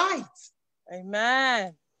ways right?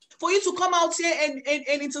 Amen. For you to come out here and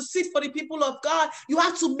intercede for the people of God, you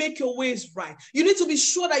have to make your ways right. You need to be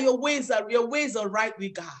sure that your ways are right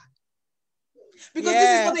with God. Because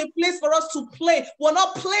this is not a place for us to play. We're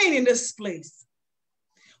not playing in this place.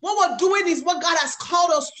 What we're doing is what God has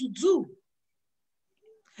called us to do.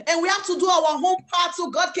 And we have to do our own part so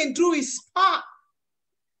God can do his part.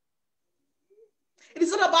 It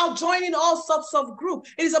is not about joining all sorts of groups.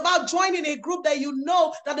 It is about joining a group that you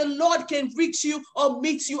know that the Lord can reach you or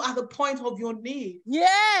meet you at the point of your need.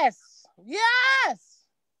 Yes. Yes.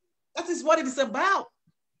 That is what it is about.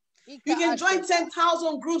 You can join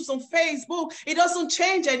 10,000 groups on Facebook. It doesn't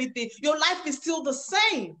change anything. Your life is still the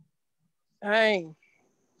same. Dang.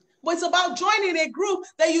 But it's about joining a group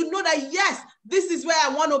that you know that, yes, this is where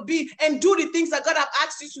I want to be, and do the things that God has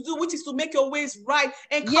asked you to do, which is to make your ways right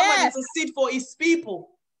and come and intercede for his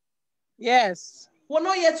people. Yes. We're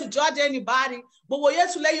not here to judge anybody, but we're here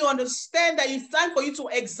to let you understand that it's time for you to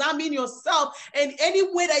examine yourself. And any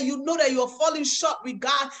way that you know that you're falling short with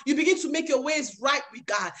God, you begin to make your ways right with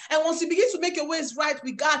God. And once you begin to make your ways right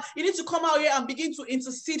with God, you need to come out here and begin to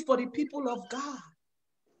intercede for the people of God.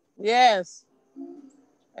 Yes.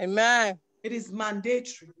 Amen. It is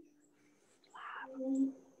mandatory.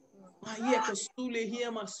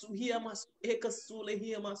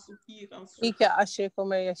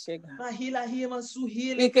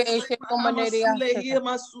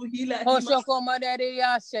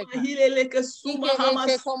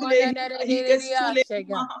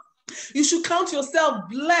 You should count yourself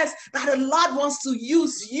blessed that the Lord wants to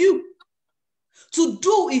use you to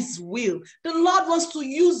do his will. The Lord wants to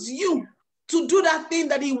use you to do that thing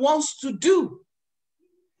that he wants to do.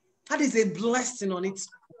 That is a blessing on its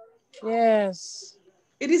own. Yes.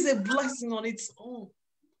 It is a blessing on its own.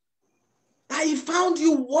 That he found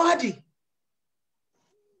you worthy.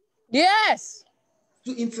 Yes.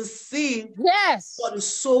 To intercede, yes, for the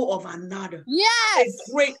soul of another. Yes.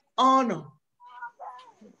 A great honor.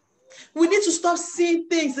 We need to stop seeing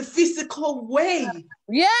things the physical way.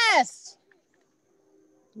 Yes.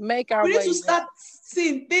 Make our way. We need to start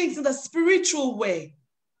seeing things in the spiritual way.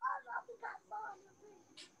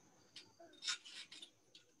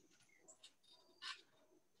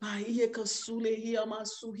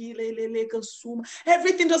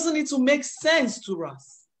 Everything doesn't need to make sense to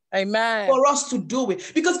us. Amen. For us to do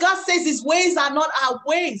it. Because God says his ways are not our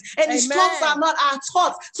ways and his thoughts are not our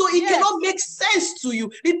thoughts. So it cannot make sense to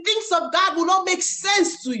you. The things of God will not make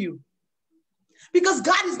sense to you. Because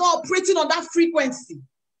God is not operating on that frequency.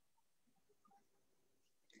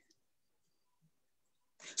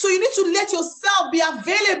 So you need to let yourself be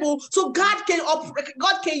available so God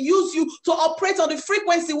can use you to operate on the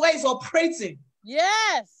frequency where he's operating.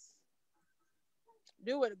 Yes.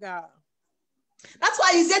 Do it, God. That's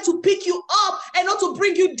why he's there to pick you up and not to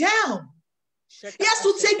bring you down. He has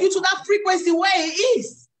to take you to that frequency where he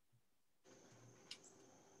is.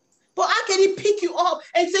 But how can he pick you up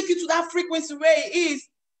and take you to that frequency where he is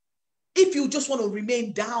if you just want to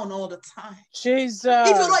remain down all the time? Jesus.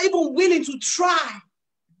 If you're not even willing to try.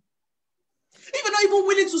 If you're not even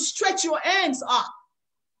willing to stretch your hands up.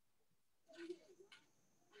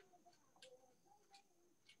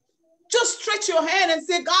 Just stretch your hand and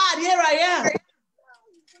say, God, here I am.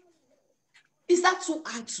 Is that too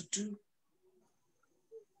hard to do?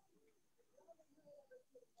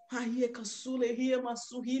 Ahia kasule hia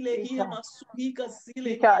masuhile hia masuhi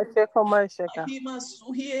kasile hima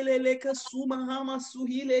suhile le kasuma hama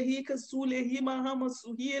suhile hi kasule hima hama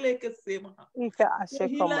suhile kasema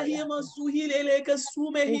hila hima suhile le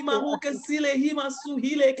kasume hima hu kasile hima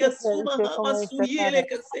suhile kasuma hama suhile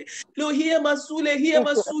kase lo hia masule hia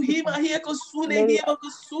masuhima hia kasule hia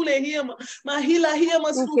kasule hia mahila hia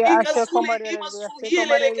masuhi kasule hima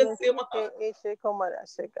suhile le kasema.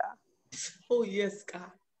 Oh yes,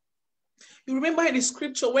 God. You remember in the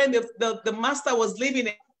scripture when the master was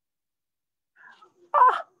leaving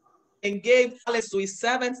and gave talents to his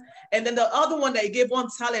servants, and then the other one that he gave 1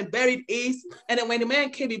 talent buried his, and then when the man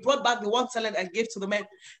came, he brought back the 1 talent and gave to the man.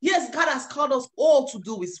 Yes, God has called us all to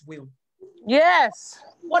do his will. Yes.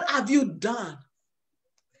 What have you done?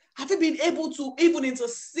 Have you been able to even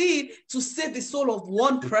intercede to save the soul of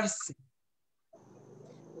one person?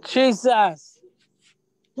 Jesus.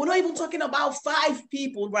 We're not even talking about 5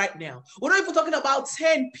 people right now. We're not even talking about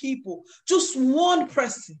 10 people. Just one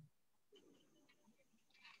person.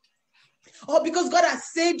 Or because God has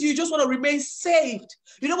saved you, you just want to remain saved.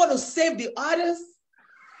 You don't want to save the others.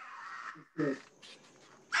 That's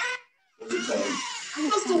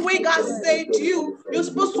the way God saved you. You're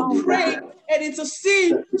supposed to pray and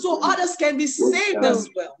intercede so others can be saved as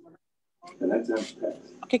well.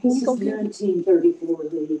 Okay, can you go get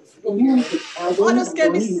 1934 leads. Others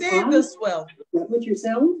can be saved as well. Is that what you're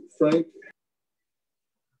selling? Frank.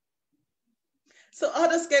 So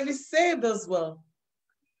others can be saved as well.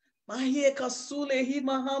 Mahie kasule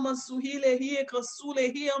hima hama suhile hie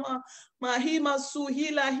kasule hima mahima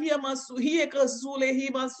suhila hima suhie kasule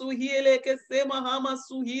hima suhile kesema hama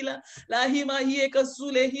suhila la hima hie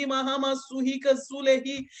kasule hima hama suhi kasule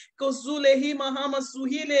hi kasule hima hama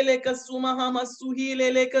suhile le kasuma hama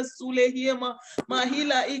suhile le kasule hima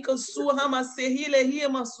mahila ikasu hama sehile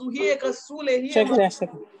hima suhie kasule hima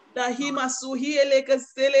da hima suhile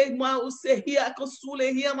kasele ma usehia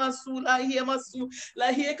kasule hima sula hima su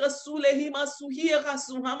la hia kasule hima suhia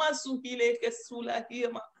kasu hama suhile kasula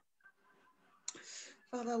hima.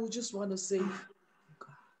 Father, we just want to say,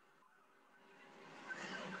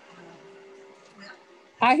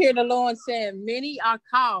 I hear the Lord saying, many are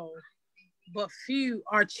called, but few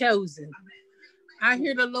are chosen. I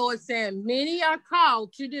hear the Lord saying, many are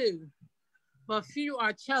called to do, but few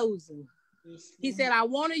are chosen. He said, I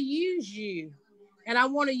want to use you, and I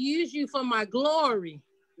want to use you for my glory.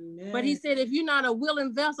 Amen. But he said, if you're not a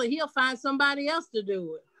willing vessel, he'll find somebody else to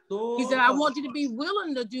do it. He said, I want you to be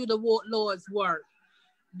willing to do the Lord's work.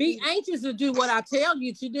 Be anxious to do what I tell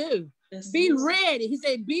you to do. Be ready. He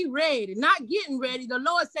said, be ready. Not getting ready. The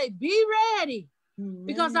Lord said, be ready. Amen.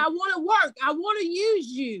 Because I want to work. I want to use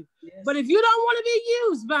you. Yes. But if you don't want to be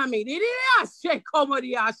used by me,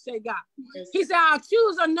 he said, I'll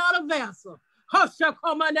choose another vessel.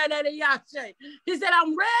 He said,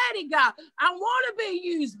 I'm ready, God. I want to be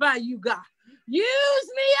used by you, God.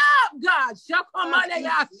 Use me up, God.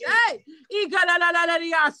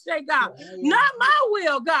 God. Not my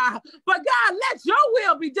will, God, but God, let your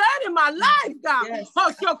will be done in my life, God. Yes.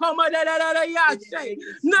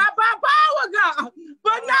 Not by power, God,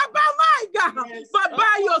 but not by might, God, Yes. but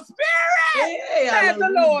by your spirit, Hey, says the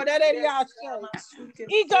hallelujah. Lord.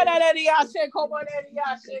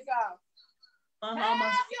 God.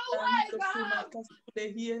 Have your way, God.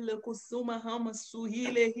 Mahila kusuma hama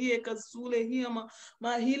suhile hie kasule hima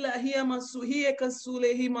mahila hima suhie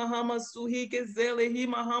kasule hima hama suhi kezele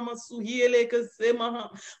hima hama suhile kasema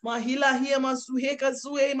mahila hima suhi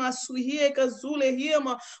kasule ma suhie kasule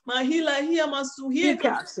hima mahila hima suhie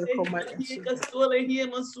kasule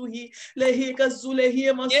hima suhi lehi kasule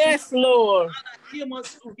hima. Yes, Lord.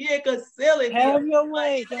 Have your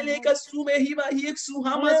way, God.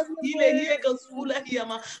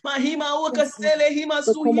 Mahima ukasele hima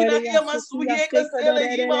suhila hima suhie kasele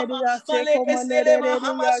hima maleke sele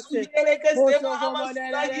mahama suhile kasele mahama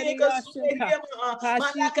suhile kasule hima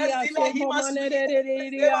malaka sila hima suhile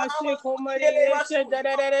kasele mahama suhile masula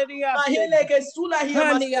mahile kasula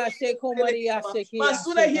hima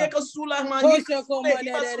masula hie kasula mahile kasule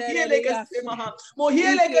hima suhile kasele maha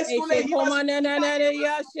mohile kasule hima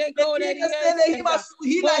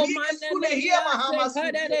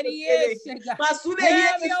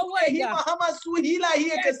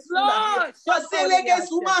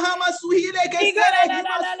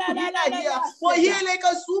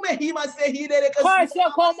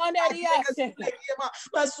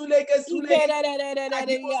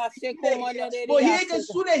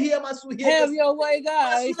Have your way,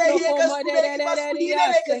 God.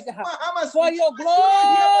 For your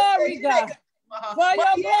glory, God. For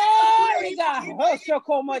your glory, God.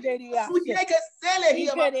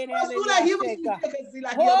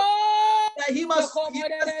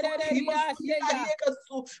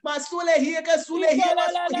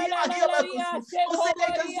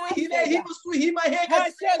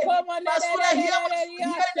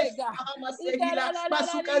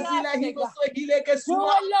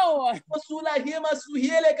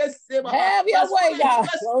 Have your way, God.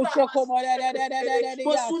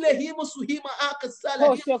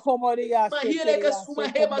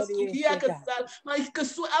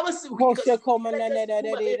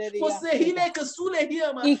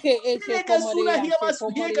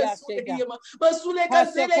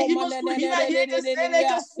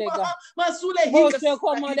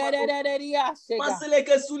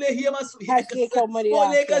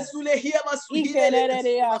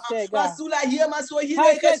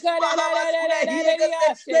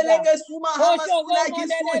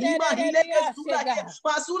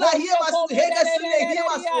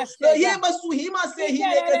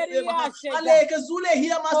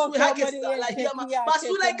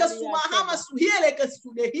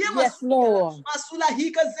 Yes, Lord.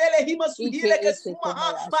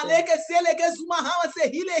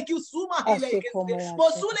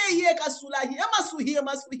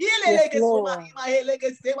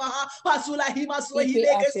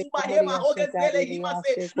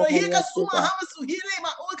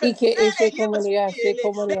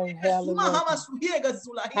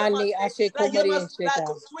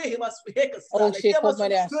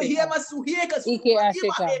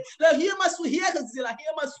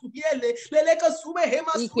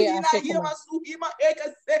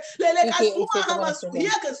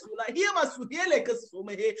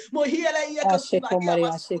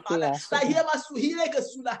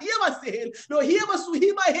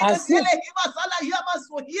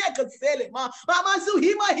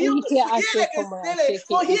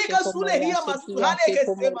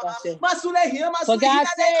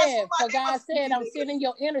 For God said,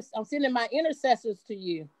 I'm sending my intercessors to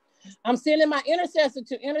you. I'm sending my intercessor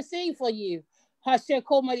to intercede for you. God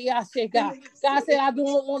said, I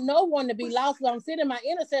don't want no one to be lost, but I'm sending my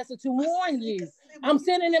intercessor to warn you. I'm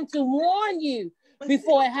sending them to warn you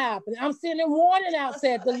before it happens. I'm sending warning out,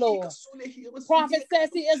 said the Lord. Prophet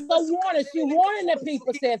Sassy is the warner. She's warning the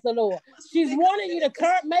people, says the Lord. She's warning you to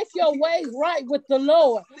make your ways right with the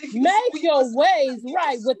Lord. Make your ways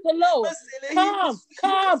right with the Lord. Come,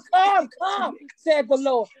 said the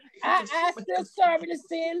Lord. I asked this servant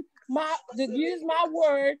to use my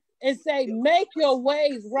word and say, make your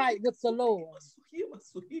ways right with the Lord.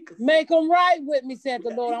 Make them right with me, said the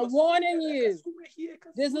Lord. I'm warning you.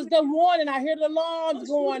 This is the warning. I hear the alarms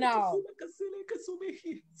going off.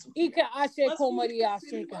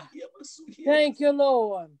 Thank you,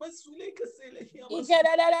 Lord.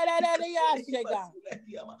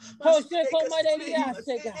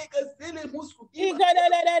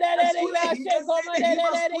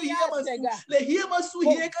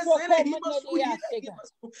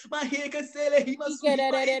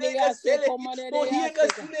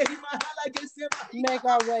 Make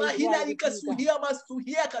our way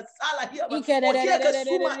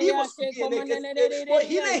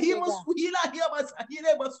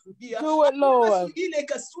do it, Lord. Do it, Lord.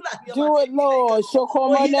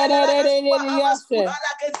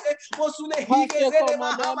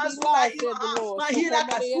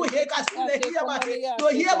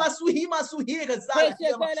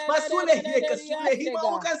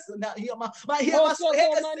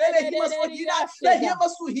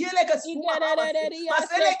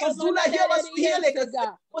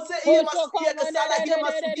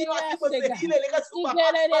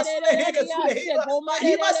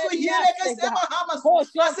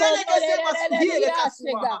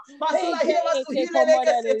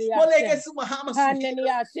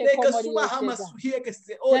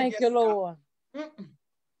 Thank you, Lord.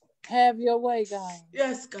 Have your way, God.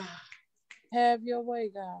 Yes, God. Have your way,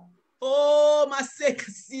 God. Oh, maseka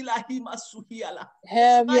sila hima suhiala.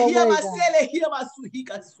 Have your way, God. Masele hima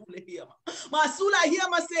suhika sule hima. Masula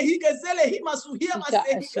hima sehika zele hima suhima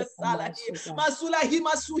sehika sala hima. Masula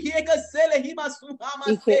hima suhika zele hima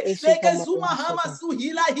suhama se. Leke zuma hama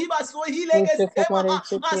suhila hima suhile ke sema.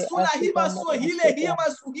 Masula hima suhile hima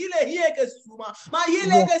suhile hike suma.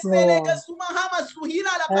 Mahile ke sele ke suma hama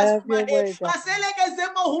suhila la kasuma he. Masele ke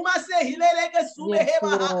zema huma sehile ke sume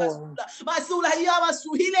hema haka sula. Masula hima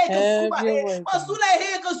suhile ke Masula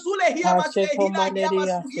heka sule hiya masehila hiya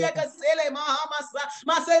masuhia sele mahamasa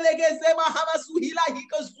maselege mahama suhila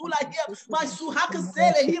hika sula hiya masuhaka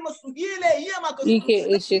sele hiya masuhile hiya makasula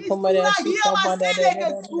hiya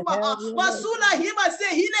maselege suma masula hiya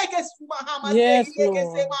masehile ke suma hama sehile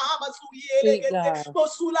ke mahama suhile ke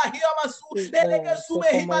masula hiya masulele sume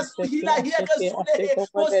hiya masuhila hiya ke sule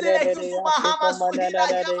masele ke suma hama suhila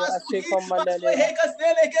hiya masuhile heka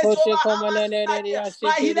sele ke suma hama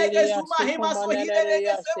mahile ke suma hema suhile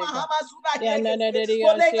ke sema hama sula heke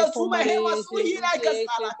olega suma hema suhila ke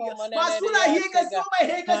sala masula heke suma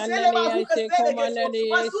heke sele mahuka sele ke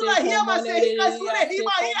masula hema sehika sule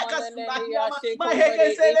hima hiya kasula hima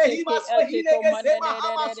maheke sele hima suhile ke sema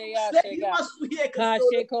hama sule hima suhile ke sole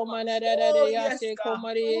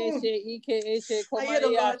I hear the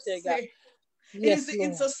Lord say it is the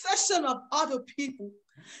intercession of other people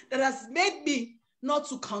that has made me not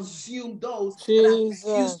to consume those that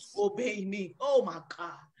refuse to obey me. Oh my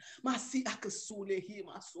God.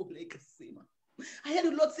 I hear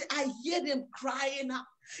the Lord say, I hear them crying out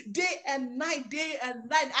day and night,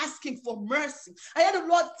 asking for mercy. I hear the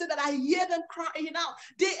Lord say that I hear them crying out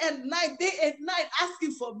day and night,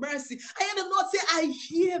 asking for mercy. I hear the Lord say, I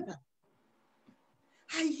hear them.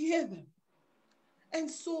 I hear them. And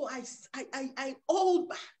so I hold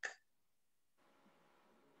back.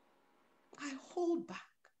 I hold back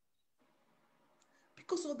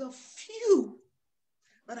because of the few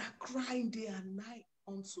that are crying day and night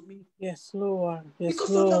unto me. Yes, Lord. Yes,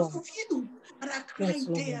 because Lord. of the few that are crying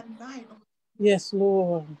day and night unto me. Yes,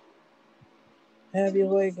 Lord. Have your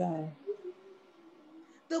way, God.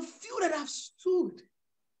 The few that have stood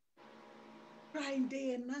crying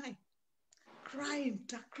day and night, crying.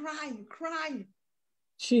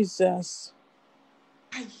 Jesus.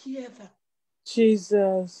 I hear them.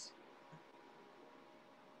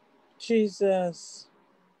 Jesus.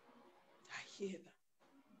 I hear them.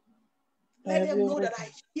 Let them know that I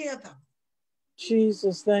hear them.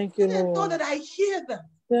 Jesus, thank you, Lord. Let them know that I hear them.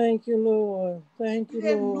 Thank you, Lord. Thank you, Lord.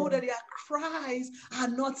 Let them know that their cries are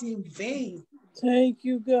not in vain. Thank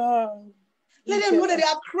you, God. Let them know that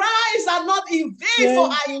their cries are not in vain, for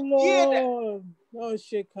I hear them. Oh,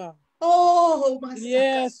 Sheka. Oh, my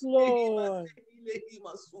yes, Lord.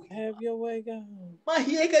 Have your way, God. I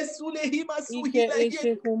hear the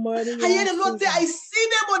Lord say, I see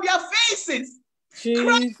them on their faces. Jesus.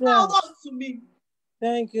 Crying out unto me.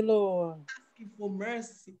 Thank you, Lord. Asking for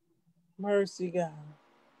mercy. Mercy, God.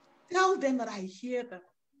 Tell them that I hear them.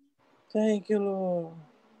 Thank you, Lord.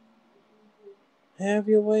 Have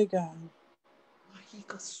your way, God.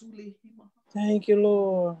 Thank you,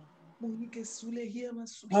 Lord.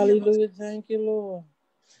 Hallelujah. Thank you, Lord.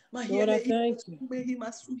 Lord, I thank you.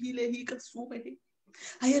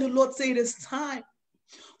 I hear the Lord say it is time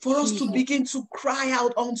For us to begin to cry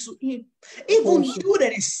out unto him. Even you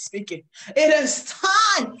that is speaking, it is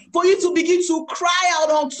time for you to begin to cry out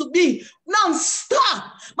unto me non-stop.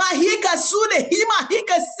 Mahika sule hima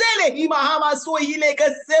hika sele hima hama so hile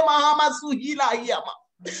ka sema hama su hila yama.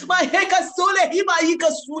 Mahika sule hima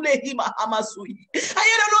hika sule hima hama su. I hear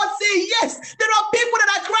the Lord say, yes, there are people that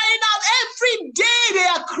are crying out every day. They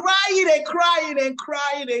are crying and crying and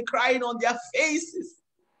crying and crying on their faces.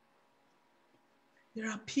 There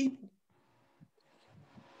are people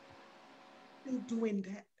still doing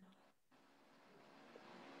that.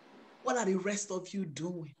 What are the rest of you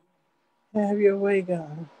doing? Have your way,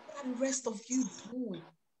 God. What are the rest of you doing?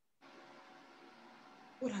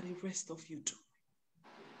 What are the rest of you doing?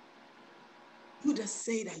 You just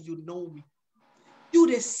say that you know me. You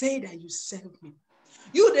just say that you serve me.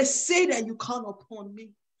 You just say that you count upon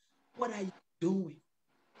me. What are you doing?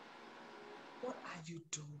 What are you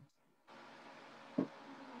doing?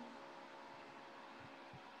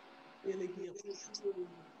 Have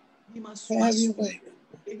your way.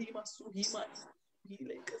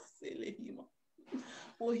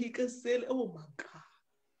 Oh my God.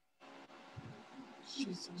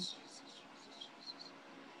 Jesus.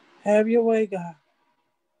 Have your way, God.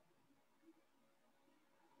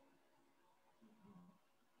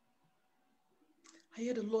 I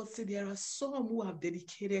hear the Lord say there are some who have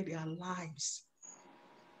dedicated their lives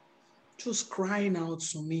just crying out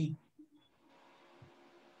to me.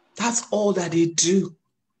 That's all that they do.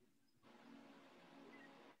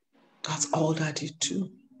 That's all that they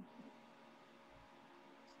do.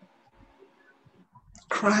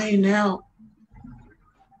 Crying out.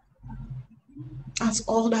 That's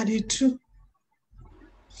all that they do.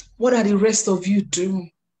 What are the rest of you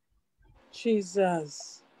doing?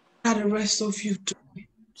 Jesus. What are the rest of you doing?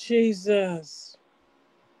 Jesus.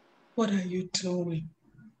 What are you doing?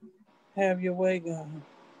 Have your way, God.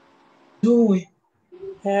 Doing.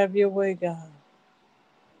 Have your way, God.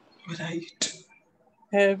 What are you doing?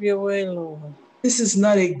 Have your way, Lord. This is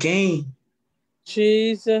not a game.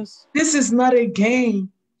 Jesus. This is not a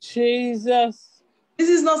game. Jesus. This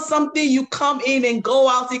is not something you come in and go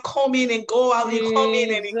out. You come in and go out. You come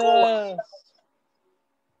in and you go out.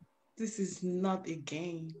 This is not a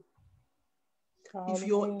game. If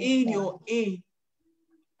you're in, you're in.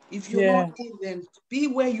 If you're not in, then be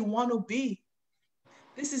where you want to be.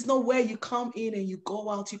 This is not where you come in and you go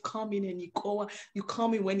out. You come in and you go out. You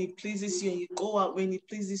come in when it pleases you and you go out when it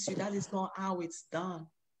pleases you. That is not how it's done.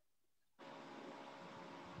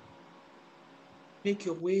 Make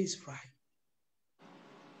your ways right.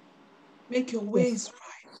 Make your ways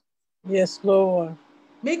right. Yes, Lord.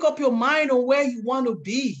 Make up your mind on where you want to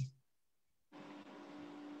be.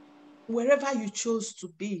 Wherever you chose to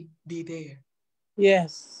be there.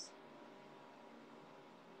 Yes.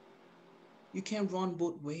 You can't run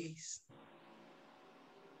both ways.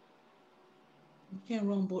 You can't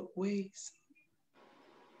run both ways.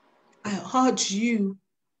 I urge you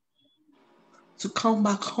to come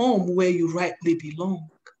back home where you rightly belong.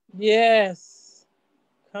 Yes.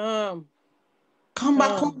 Come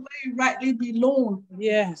back home where you rightly belong.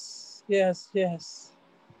 Yes. Yes. Yes.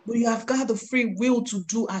 But you have got the free will to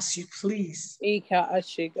do as you please.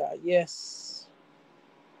 Yes.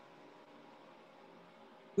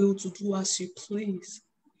 Will to do as you please.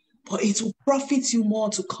 But it will profit you more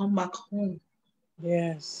to come back home.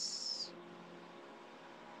 Yes.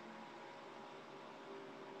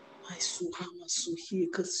 Ahima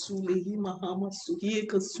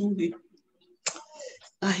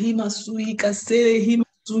suhi kasele hima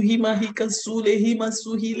suhima hika sule hima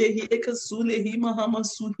suhile hika sule hima hama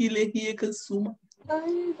suhile hika suma.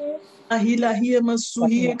 Ahila hima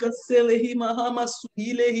suhi kasele hima hama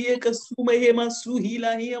suhile hika suma hima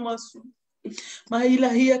suhila hima su.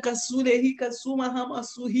 Mahila hia kasule hika suma hama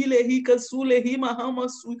suhile hika sule hima hama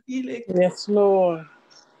suhile. Yes, Lord.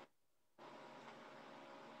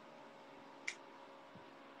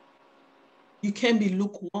 You can't be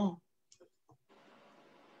lukewarm.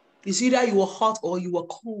 It's either you are hot or you are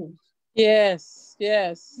cold. Yes,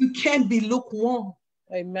 yes. You can't be lukewarm.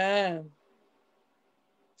 Amen.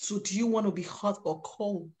 So do you want to be hot or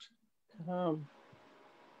cold?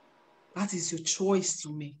 That is your choice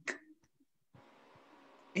to make.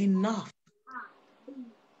 Enough.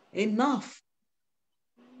 Enough.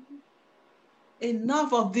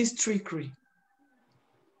 Enough of this trickery.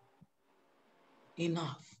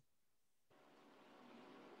 Enough.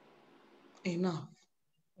 Enough.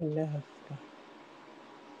 Enough.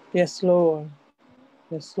 Yes, Lord.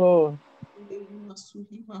 Yes, Lord.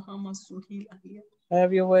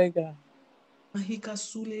 Have your way, God.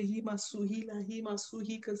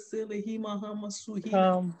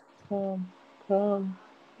 Come.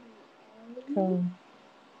 Come.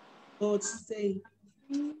 Lord, say,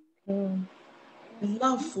 Come.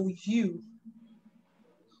 love for you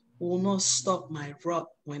will not stop my rock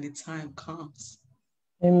when the time comes.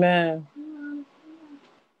 Amen.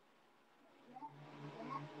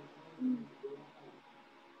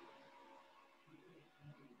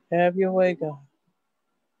 Have your way, God.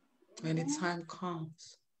 When the time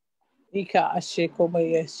comes,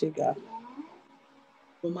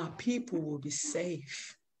 for my people will be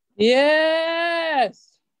safe. Yes.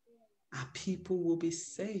 Our people will be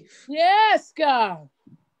safe. Yes, God.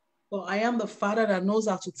 For I am the Father that knows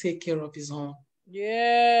how to take care of his own.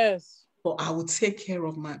 Yes. For I will take care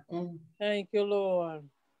of my own. Thank you, Lord.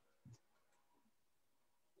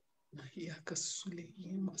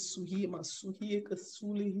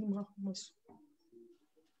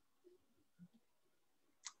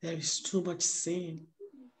 There is too much sin.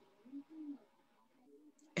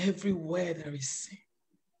 Everywhere there is sin.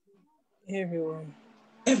 Everywhere.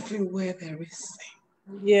 Everywhere there is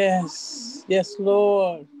sin. Yes. Yes,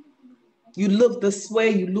 Lord. You look this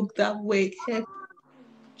way, you look that way.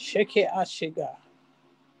 Check it out, God.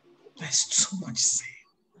 There's too much sin.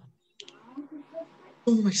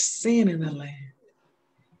 Too much sin in the land.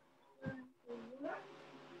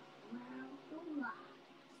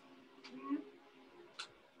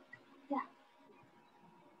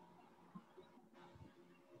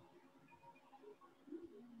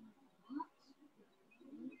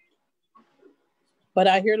 But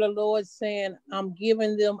I hear the Lord saying, I'm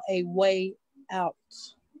giving them a way out.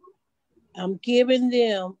 I'm giving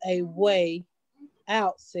them a way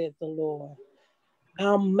out, said the Lord.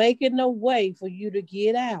 I'm making a way for you to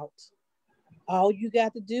get out. All you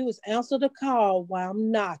got to do is answer the call while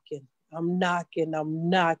I'm knocking. I'm knocking, I'm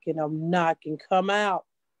knocking, I'm knocking. Come out,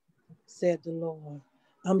 said the Lord.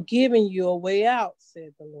 I'm giving you a way out,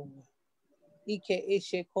 said the Lord.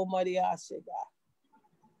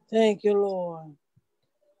 Thank you, Lord.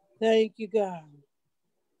 Thank you, God.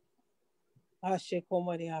 Thank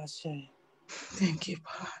you,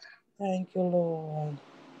 Father. Thank you, Lord.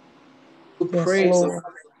 Yes, praise, Lord.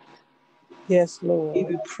 Yes, Lord. We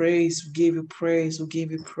give you praise. We give you praise. We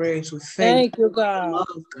give you praise. We thank you, God.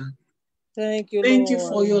 Love, God. Thank you, Thank Lord. you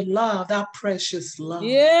for your love, that precious love.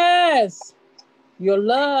 Yes. Your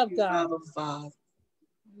love, you, God. Abba, Father.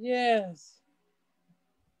 Yes.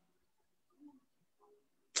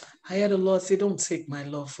 I heard the Lord say, don't take my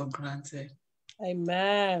love for granted.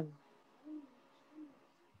 Amen.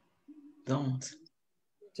 Don't.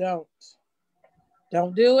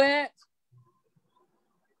 Don't do it.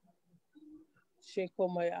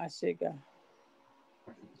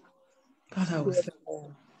 God, I will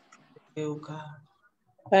thank you, God.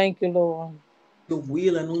 Thank you, Lord. Your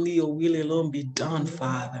will and only your will alone be done,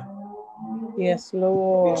 Father. Yes,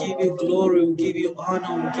 Lord. We give you glory, we give you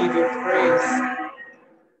honor, we give you praise.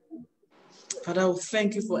 Father, we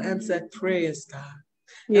thank you for answered prayers, God.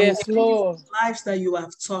 Yes, Lord. Lives that you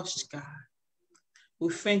have touched, God.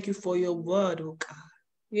 We thank you for your word, oh God.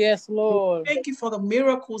 Yes, Lord. Thank you for the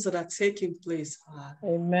miracles that are taking place, Father.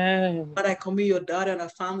 Amen. Father, I commit your daughter and her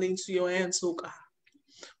family into your hands, oh God.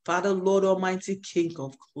 Father, Lord Almighty, King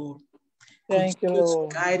of glory. Thank you,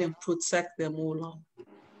 Lord. Guide and protect them, oh Lord.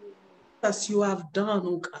 As you have done,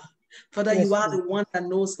 oh God. Father, yes, you are Lord. the one that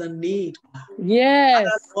knows the need, God. Yes.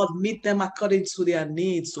 Father, Lord, meet them according to their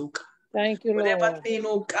needs, oh God. Thank you, Whatever Lord. thing,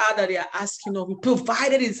 oh God, that they are asking of you,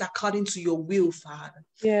 provided it's according to your will, Father.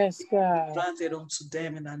 Yes, God. Granted unto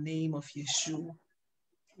them in the name of Yeshua.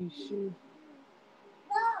 Yeshua.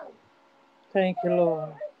 Thank you,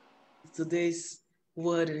 Lord. Today's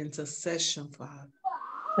word and intercession, Father.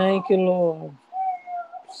 Thank you, Lord.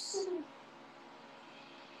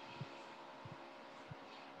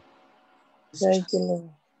 Thank you, Lord.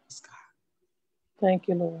 Thank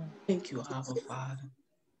you, Lord. Thank you, Abba, Father.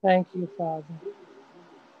 Thank you, Father.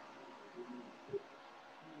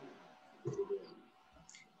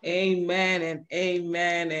 Amen and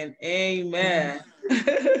amen and amen.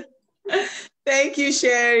 Thank you,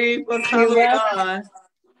 Sherry, for coming on.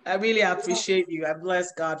 I really appreciate you. I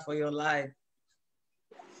bless God for your life.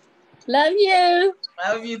 Love you.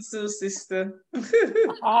 Love you too, sister. Bye.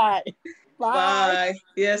 Bye. Bye.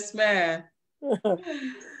 Yes, ma'am.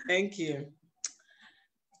 Thank you.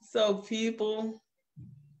 So, people,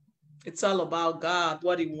 it's all about God,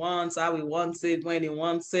 what he wants, how he wants it, when he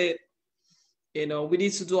wants it. You know, we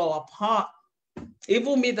need to do our part.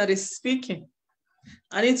 Even me that is speaking,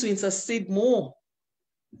 I need to intercede more.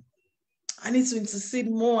 I need to intercede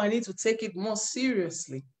more. I need to take it more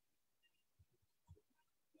seriously.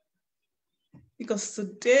 Because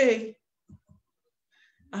today,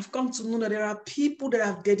 I've come to know that there are people that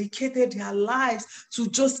have dedicated their lives to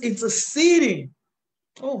just interceding.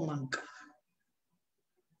 Oh my God.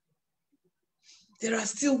 There are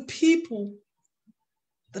still people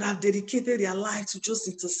that have dedicated their lives to just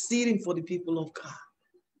interceding for the people of God.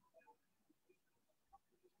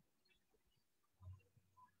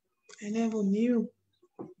 I never knew.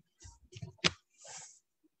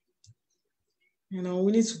 You know,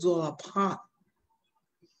 we need to do our part.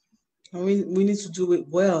 And we need to do it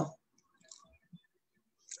well.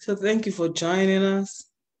 So thank you for joining us.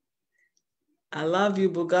 I love you,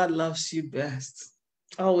 but God loves you best.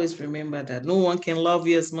 Always remember that no one can love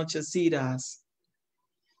you as much as He does.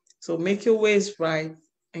 So make your ways right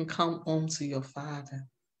and come home to your Father.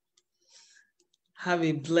 Have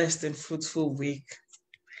a blessed and fruitful week.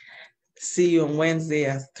 See you on Wednesday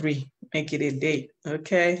at 3. Make it a date,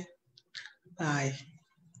 okay? Bye.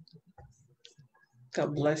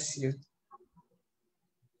 God bless you.